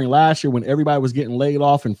 especially during last year when everybody was getting laid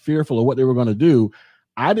off and fearful of what they were going to do,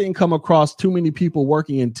 I didn't come across too many people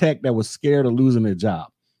working in tech that was scared of losing their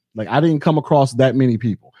job. Like, I didn't come across that many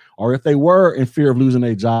people. Or if they were in fear of losing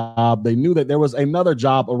their job, they knew that there was another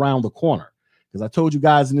job around the corner. Because I told you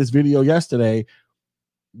guys in this video yesterday,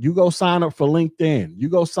 you go sign up for LinkedIn. You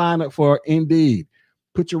go sign up for Indeed.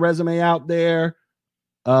 Put your resume out there.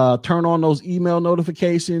 Turn on those email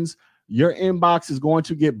notifications. Your inbox is going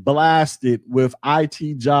to get blasted with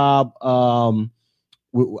IT jobs.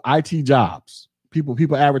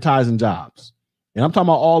 People advertising jobs. And I'm talking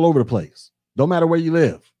about all over the place. Don't matter where you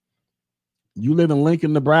live. You live in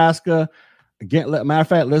Lincoln, Nebraska. Again, matter of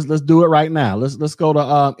fact, let's do it right now. Let's go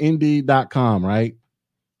to Indeed.com, right?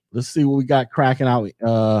 Let's see what we got cracking out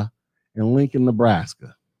in Lincoln,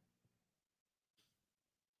 Nebraska.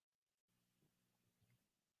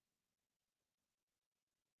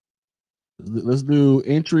 Let's do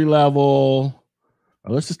entry level.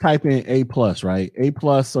 Let's just type in A+, right?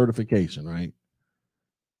 A+ certification, right?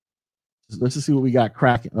 Let's just see what we got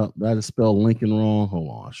cracking up. That is spelled Lincoln wrong. Hold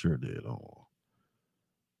on, I sure did. Hold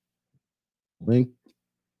on.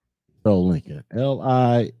 Spell Lincoln.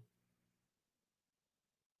 L-I.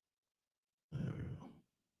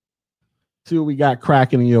 See what we got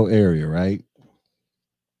cracking in your area, right?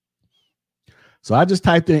 So I just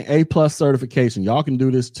typed in A+ certification. Y'all can do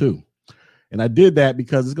this too. And I did that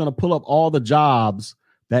because it's going to pull up all the jobs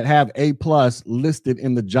that have A+ listed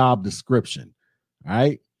in the job description. All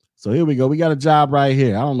right. So here we go. We got a job right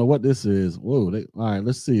here. I don't know what this is. Whoa. All right.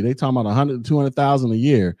 Let's see. They talking about 100 to 200,000 a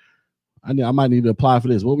year. I might need to apply for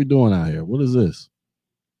this. What are we doing out here? What is this?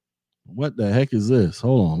 What the heck is this?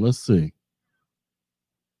 Hold on. Let's see.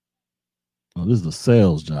 Oh, this is a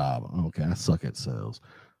sales job. Okay. I suck at sales.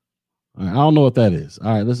 All right, I don't know what that is.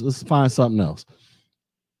 All right. Let's find something else.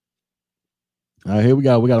 All right. Here we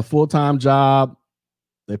go. We got a full-time job.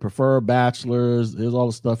 They prefer bachelors. Here's all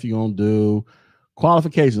the stuff you're going to do.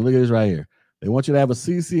 Qualifications. Look at this right here. They want you to have a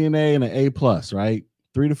CCNA and an A+, right?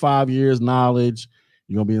 3 to 5 years knowledge.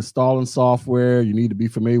 You're going to be installing software. You need to be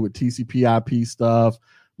familiar with TCP/IP stuff,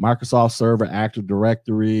 Microsoft Server, Active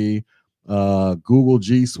Directory, Google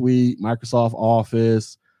G Suite, Microsoft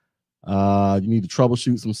Office. You need to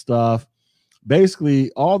troubleshoot some stuff.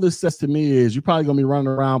 Basically, all this says to me is you're probably going to be running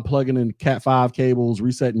around plugging in Cat5 cables,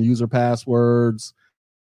 resetting user passwords,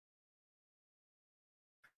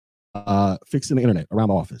 fixing the internet around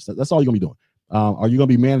the office. That's all you're gonna be doing. Are you gonna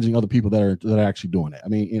be managing other people that are actually doing that? I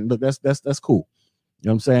mean, and look, that's cool. You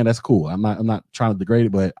know what I'm saying? That's cool. I'm not trying to degrade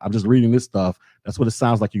it, but I'm just reading this stuff. That's what it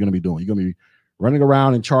sounds like you're gonna be doing. You're gonna be running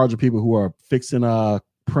around in charge of people who are fixing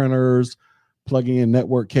printers, plugging in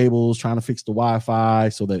network cables, trying to fix the Wi-Fi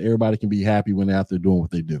so that everybody can be happy when they're out there doing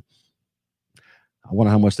what they do. I wonder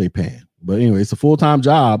how much they paying. But anyway, it's a full-time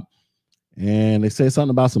job, and they say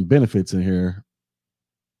something about some benefits in here.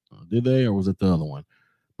 Did they, or was it the other one?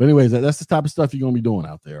 But anyways, that's the type of stuff you're going to be doing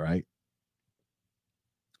out there, right?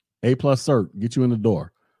 A+ cert, get you in the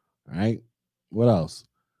door, all right? What else?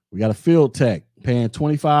 We got a field tech paying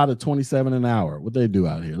 25 to 27 an hour. What they do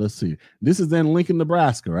out here? Let's see. This is in Lincoln,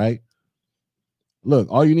 Nebraska, right? Look,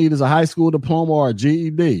 all you need is a high school diploma or a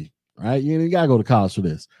GED, right? You ain't got to go to college for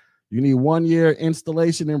this. You need 1 year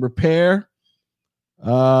installation and repair.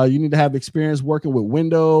 You need to have experience working with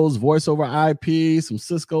Windows, voice over IP, some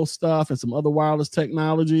Cisco stuff, and some other wireless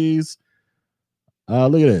technologies.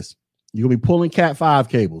 Look at this. You're going to be pulling Cat5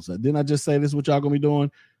 cables. Didn't I just say this is what y'all going to be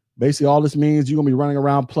doing? Basically, all this means you're going to be running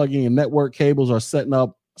around plugging in network cables or setting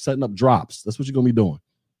up drops. That's what you're going to be doing.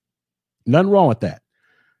 Nothing wrong with that.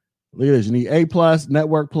 Look at this. You need A+,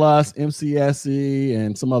 Network+, MCSE,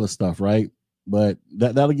 and some other stuff, right? But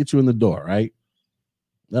that'll get you in the door, right?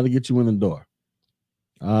 That'll get you in the door.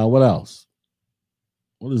 What else?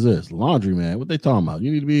 What is this? Laundry, man. What they talking about?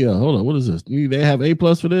 You need to be hold on. What is this? They have A+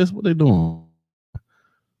 for this? What they doing?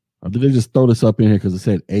 Or did they just throw this up in here because it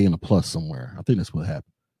said A and a plus somewhere? I think that's what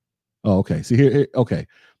happened. Oh, okay. See here. Okay.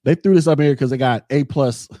 They threw this up in here because they got A+.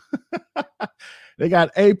 They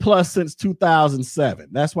got A+ since 2007.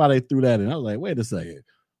 That's why they threw that in. I was like, wait a second.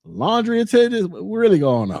 Laundry attendants? What's really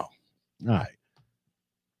going on? All right.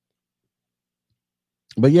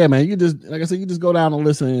 But yeah, man, you just, like I said, you just go down and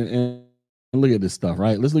listen and look at this stuff,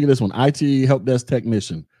 right? Let's look at this one. IT help desk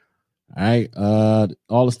technician. All right.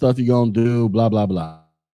 All the stuff you're going to do, blah, blah, blah.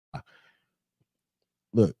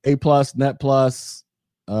 Look, A+, Net+,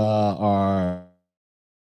 are,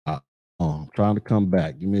 I'm trying to come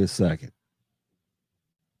back. Give me a second.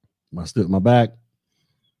 Am I still, my back?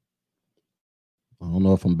 I don't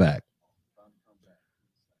know if I'm back.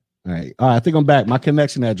 All right. I think I'm back. My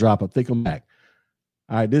connection had dropped. I think I'm back.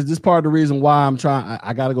 All right, this is part of the reason why I'm trying.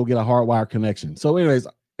 I got to go get a hardwire connection. So, anyway,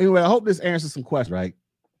 I hope this answers some questions, right?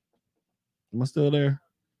 Am I still there?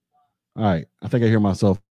 All right, I think I hear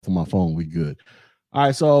myself on my phone. We good.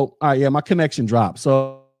 All right, yeah, my connection dropped.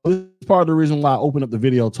 So this is part of the reason why I opened up the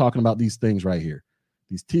video talking about these things right here.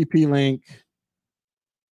 These TP-Link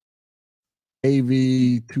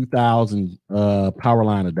AV2000 power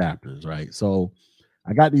line adapters, right? So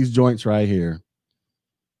I got these joints right here.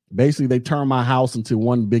 Basically, they turn my house into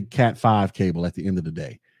one big Cat5 cable at the end of the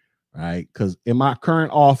day, right? Because in my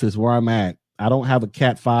current office where I'm at, I don't have a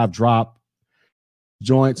Cat5 drop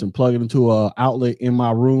joints and plug it into an outlet in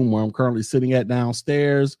my room where I'm currently sitting at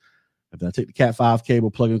downstairs. And then I take the Cat5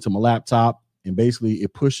 cable, plug it into my laptop, and basically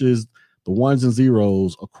it pushes the ones and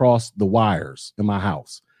zeros across the wires in my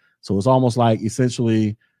house. So it's almost like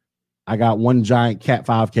essentially I got one giant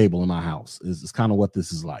Cat5 cable in my house. It's kind of what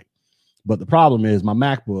this is like. But the problem is my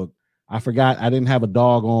MacBook, I forgot I didn't have a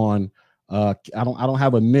doggone I don't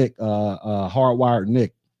have a NIC, hardwired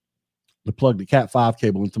NIC to plug the Cat5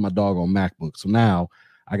 cable into my doggone MacBook. So now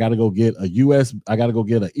I got to go get an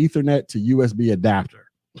Ethernet to USB adapter.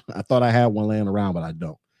 I thought I had one laying around, but I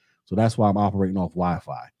don't. So that's why I'm operating off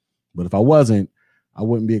Wi-Fi. But if I wasn't, I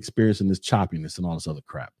wouldn't be experiencing this choppiness and all this other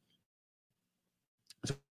crap.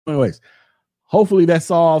 So anyways, hopefully that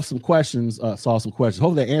solved some questions.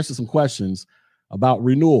 Hopefully that answered some questions about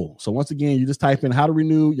Renewal. So once again, you just type in how to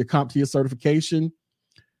renew your CompTIA certification,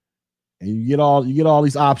 and you get all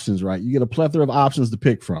these options, right? You get a plethora of options to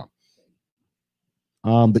pick from.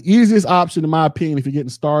 The easiest option, in my opinion, if you're getting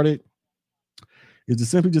started, is to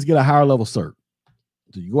simply just get a higher level cert.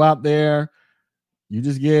 So you go out there, you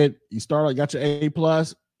start out, you got your A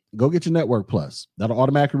plus, go get your Network Plus. That'll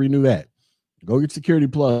automatically renew that. Go get Security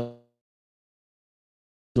Plus.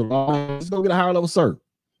 Just go get a higher level cert.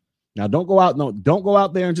 Now don't go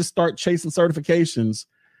out there and just start chasing certifications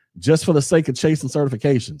just for the sake of chasing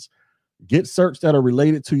certifications. Get certs that are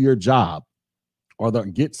related to your job, or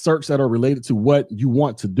get certs that are related to what you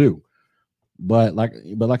want to do. But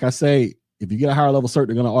like I say, if you get a higher level cert,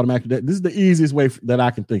 they're going to automatically. This is the easiest way that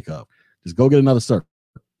I can think of. Just go get another cert,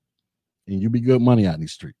 and you'll be good money out in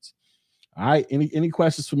these streets. All right. Any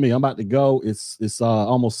questions for me? I'm about to go. It's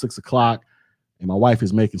almost 6 o'clock, and my wife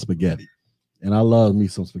is making spaghetti, and I love me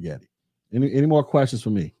some spaghetti. Any more questions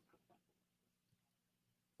for me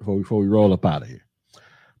before we roll up out of here?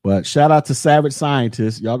 But shout out to Savage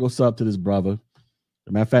Scientist. Y'all go sub to this brother. As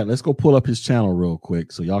a matter of fact, let's go pull up his channel real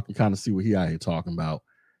quick so y'all can kind of see what he out here talking about.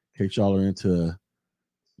 In case y'all are into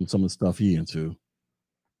some of the stuff he into.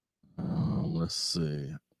 Let's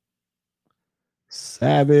see.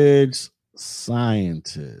 Savage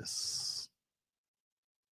Scientist.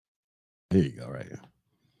 There you go, right here.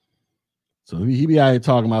 So he be out here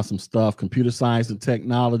talking about some stuff, computer science and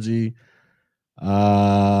technology.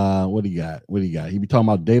 What do you got? He be talking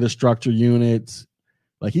about data structure units.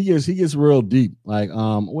 Like he gets real deep. Like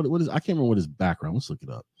what is, I can't remember what his background. Let's look it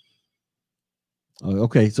up.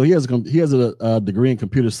 Okay, so he has a degree in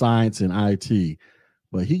computer science and IT,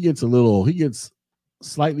 but he gets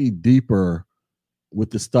slightly deeper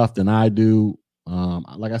with the stuff than I do.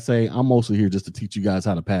 Like I say, I'm mostly here just to teach you guys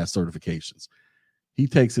how to pass certifications. He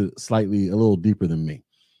takes it a little deeper than me,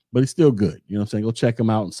 but he's still good. You know what I'm saying? Go check him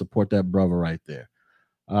out and support that brother right there.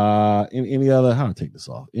 Any other, how to take this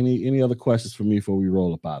off? Any other questions for me before we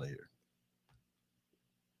roll up out of here?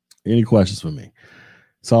 Any questions for me?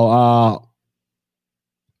 So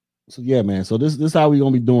yeah, man. So this is how we're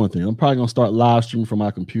gonna be doing things. I'm probably gonna start live streaming from my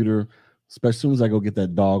computer, especially as soon as I go get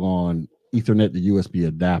that doggone Ethernet to USB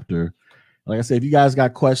adapter. Like I said, if you guys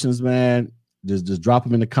got questions, man, just drop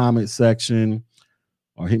them in the comment section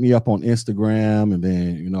or hit me up on Instagram, and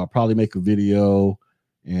then I'll probably make a video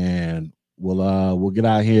and we'll get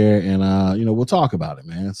out here and we'll talk about it,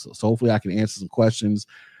 man. So hopefully I can answer some questions,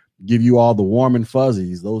 give you all the warm and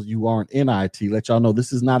fuzzies, those you aren't in IT, let y'all know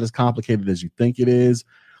this is not as complicated as you think it is.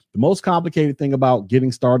 The most complicated thing about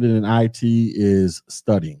getting started in IT is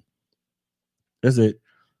studying. That's it.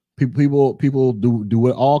 People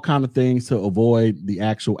do all kind of things to avoid the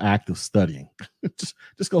actual act of studying. just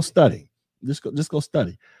go study. Just go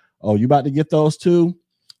study. Oh, you about to get those too?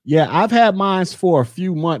 Yeah, I've had mine for a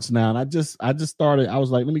few months now, and I just started. I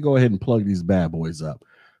was like, let me go ahead and plug these bad boys up.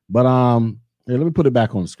 But here, let me put it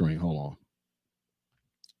back on the screen. Hold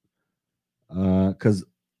on.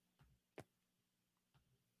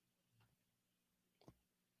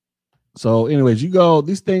 So anyways,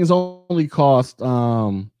 these things only cost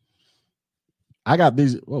I got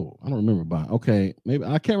these. Whoa, I don't remember buying. Okay, maybe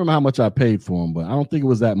I can't remember how much I paid for them, but I don't think it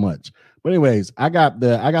was that much. But anyways, I got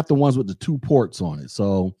the ones with the 2 ports on it.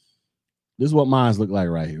 So this is what mines look like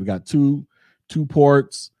right here. We got two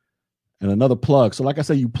ports and another plug. So like I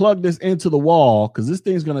said, you plug this into the wall because this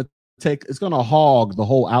thing's gonna hog the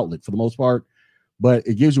whole outlet for the most part, but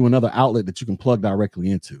it gives you another outlet that you can plug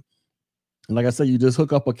directly into. And like I said, you just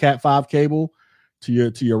hook up a Cat5 cable to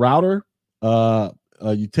your router.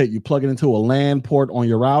 You plug it into a LAN port on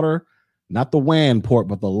your router, not the WAN port,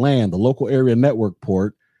 but the LAN, the local area network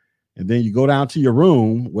port. And then you go down to your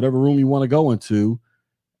room, whatever room you want to go into,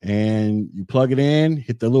 and you plug it in,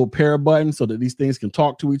 hit the little pair button so that these things can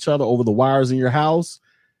talk to each other over the wires in your house.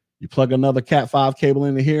 You plug another Cat5 cable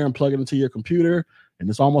into here and plug it into your computer. And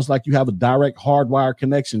it's almost like you have a direct hardwire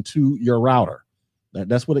connection to your router.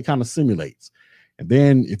 That's what it kind of simulates. And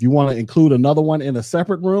then if you want to include another one in a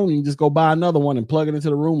separate room, you can just go buy another one and plug it into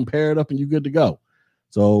the room and pair it up and you're good to go.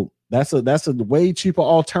 So that's a way cheaper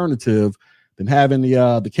alternative than having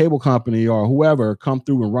the cable company or whoever come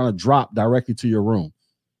through and run a drop directly to your room.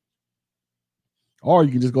 Or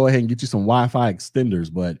you can just go ahead and get you some Wi-Fi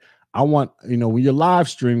extenders. But I want, when you're live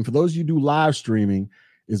streaming, for those of you who do live streaming,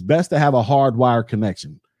 it's best to have a hardwired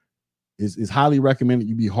connection. It's highly recommended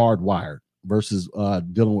you be hardwired versus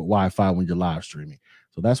dealing with Wi-Fi when you're live streaming.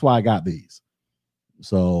 So that's why I got these.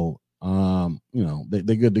 So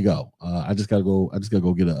they're good to go. I just gotta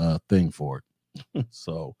go get a thing for it.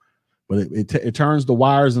 So, but it turns the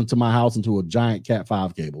wires into my house into a giant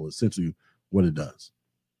Cat5 cable. Essentially, what it does.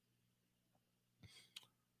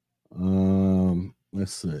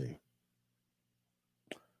 Let's see.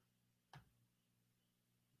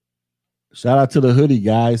 Shout out to the hoodie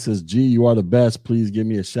guy. Says, G, you are the best. Please give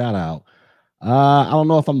me a shout out. I don't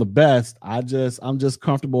know if I'm the best. I'm just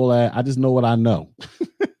comfortable at, I just know what I know.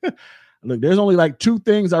 Look, there's only like two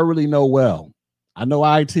things I really know well. I know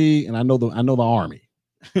IT and I know the Army.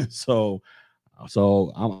 so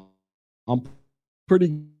I'm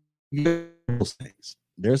pretty good at those things.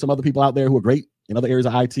 There's some other people out there who are great in other areas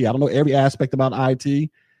of IT. I don't know every aspect about IT.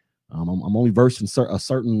 I'm only versed in a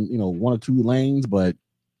certain, one or two lanes, but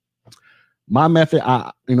my method,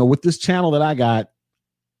 with this channel that I got,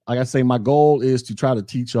 like I say, my goal is to try to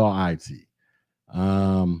teach y'all IT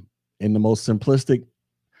in the most simplistic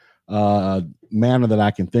manner that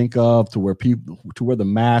I can think of, to where the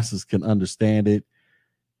masses can understand it.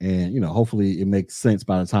 And, hopefully it makes sense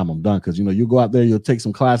by the time I'm done. Because, you go out there, you'll take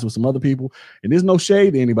some class with some other people, and there's no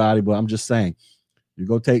shade to anybody, but I'm just saying, you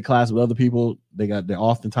go take class with other people, they're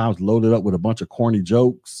oftentimes loaded up with a bunch of corny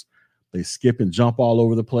jokes. They skip and jump all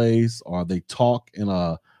over the place, or they talk in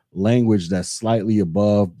a language that's slightly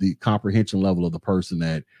above the comprehension level of the person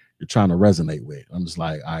that you're trying to resonate with. I'm just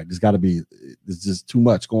like, all right, there's just too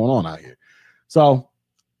much going on out here. So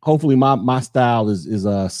hopefully my style is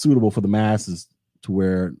suitable for the masses to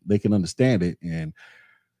where they can understand it. And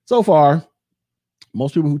so far,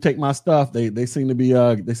 most people who take my stuff, they seem to be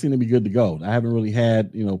good to go. I haven't really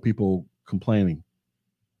had, people complaining.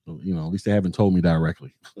 At least they haven't told me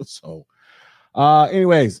directly. So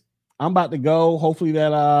anyways, I'm about to go. Hopefully that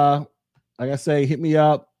like I say, hit me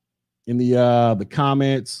up in the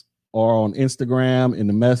comments or on Instagram in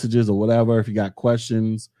the messages or whatever if you got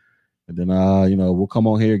questions. And then we'll come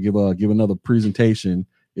on here, give another presentation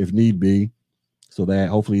if need be, so that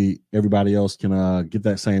hopefully everybody else can get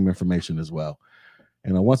that same information as well.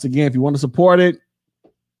 And once again, if you want to support it,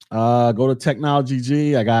 go to Technology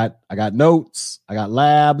G. I got notes, I got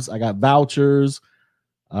labs, I got vouchers.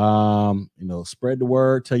 Spread the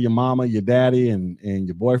word, tell your mama, your daddy, and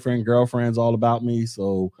your boyfriend, girlfriends all about me.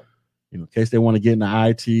 So, in case they want to get into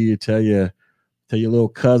IT, tell your little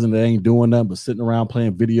cousin that ain't doing nothing but sitting around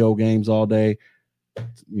playing video games all day,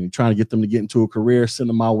 trying to get them to get into a career, send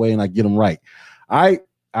them my way, and I get them right. All right.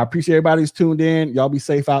 I appreciate everybody who's tuned in. Y'all be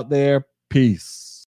safe out there. Peace.